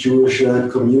of the Jewish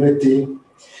community.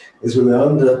 As we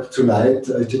learned tonight,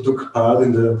 he took part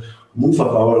in the move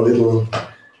of our little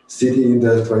city in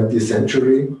the 20th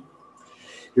century.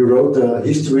 He wrote the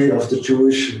history of the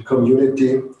Jewish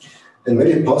community and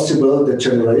made it possible that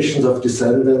generations of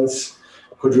descendants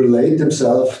could relate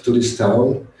themselves to this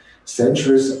town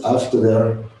centuries after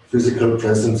their physical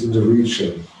presence in the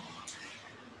region.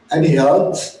 And he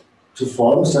helped to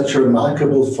form such a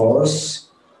remarkable force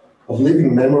of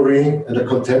living memory and a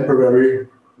contemporary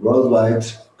worldwide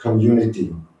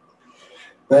community.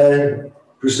 By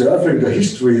preserving the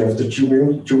history of the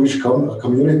Jewish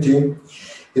community,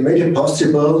 he made it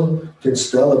possible to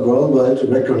install a worldwide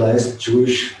recognized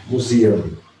Jewish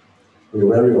museum. We're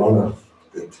very honored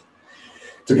with it.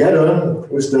 Together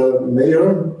with the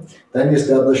mayor, then he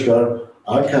established an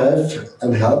archive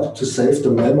and helped to save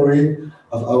the memory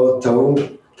of our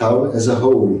town as a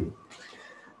whole.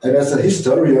 And as a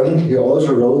historian, he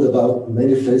also wrote about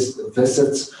many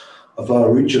facets of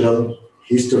our regional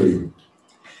history.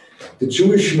 The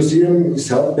Jewish Museum is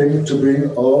helping to bring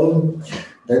all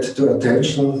that to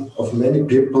attention of many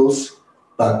peoples,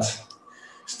 but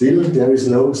still there is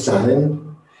no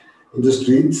sign in the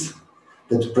streets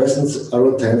that presents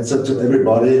Aron Tänzer to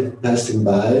everybody passing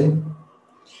by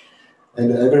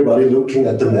and everybody looking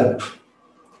at the map.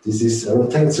 This is Aron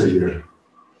Tänzer here.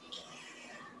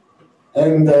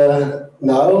 And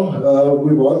now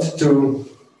we want to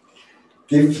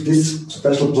give this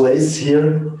special place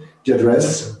here the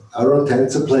address Aron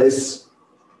Tänzer Place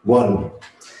 1.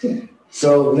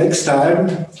 So next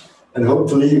time, and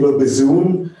hopefully it will be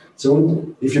soon,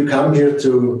 if you come here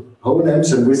to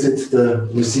Hohenems and visit the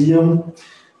museum,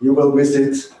 you will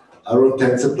visit Aron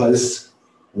Tänzer Place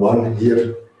 1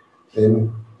 here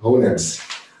in Hohenems.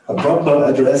 A proper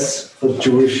address for the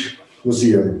Jewish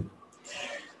Museum.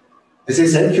 I say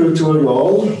thank you to you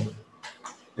all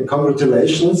and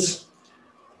congratulations.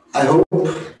 I hope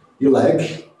you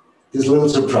like this little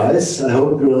surprise. I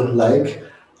hope you like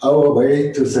our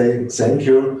way to say thank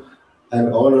you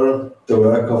and honor the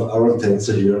work of Aron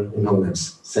Tänzer here in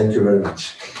Hohenems. Thank you very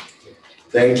much.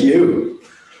 Thank you.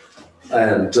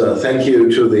 And thank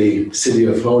you to the city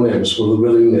of Hohenems for the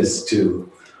willingness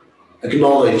to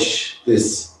acknowledge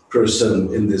this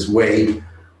person in this way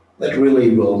that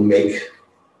really will make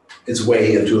its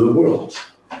way into the world.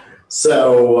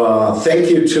 So thank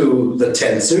you to the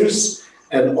Tänzers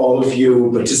and all of you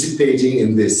participating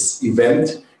in this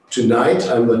event tonight.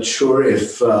 I'm not sure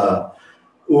if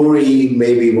Uri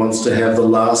maybe wants to have the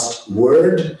last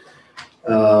word.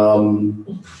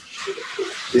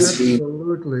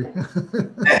 Absolutely.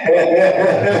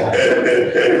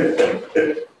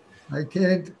 I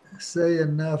can't say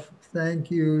enough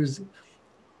thank yous to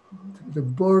the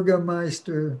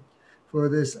Bürgermeister for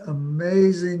this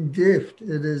amazing gift.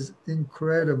 It is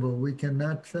incredible. We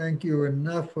cannot thank you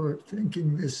enough for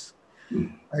thinking this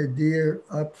idea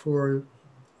up for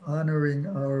honoring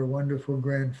our wonderful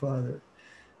grandfather.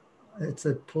 It's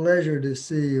a pleasure to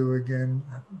see you again,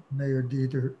 Mayor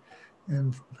Dieter.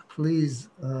 And please,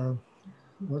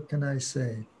 what can I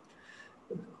say?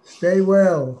 Stay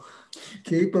well.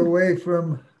 Keep away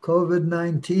from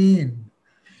COVID-19.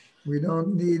 We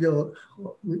don't need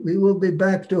we will be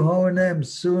back to Hohenems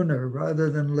sooner rather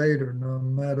than later, no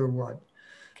matter what,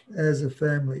 as a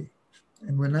family.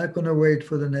 And we're not going to wait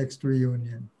for the next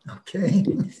reunion, okay?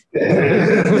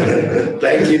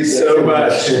 Thank you so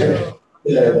much.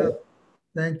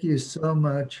 Thank you so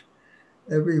much,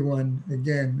 everyone,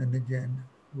 again and again.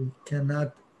 We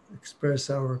cannot express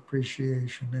our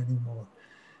appreciation anymore,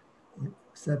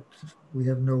 except we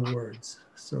have no words.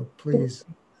 So please,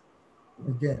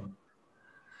 again,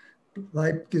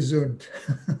 bleibt gesund.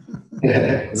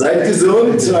 Seid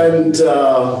gesund and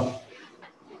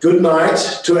good night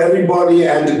to everybody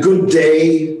and a good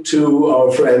day to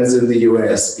our friends in the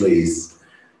US, please.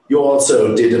 You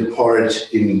also did a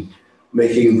part in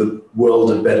making the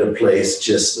world a better place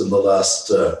just in the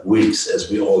last weeks, as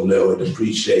we all know and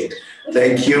appreciate.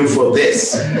 Thank you for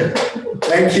this.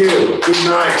 Thank you. Good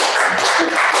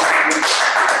night.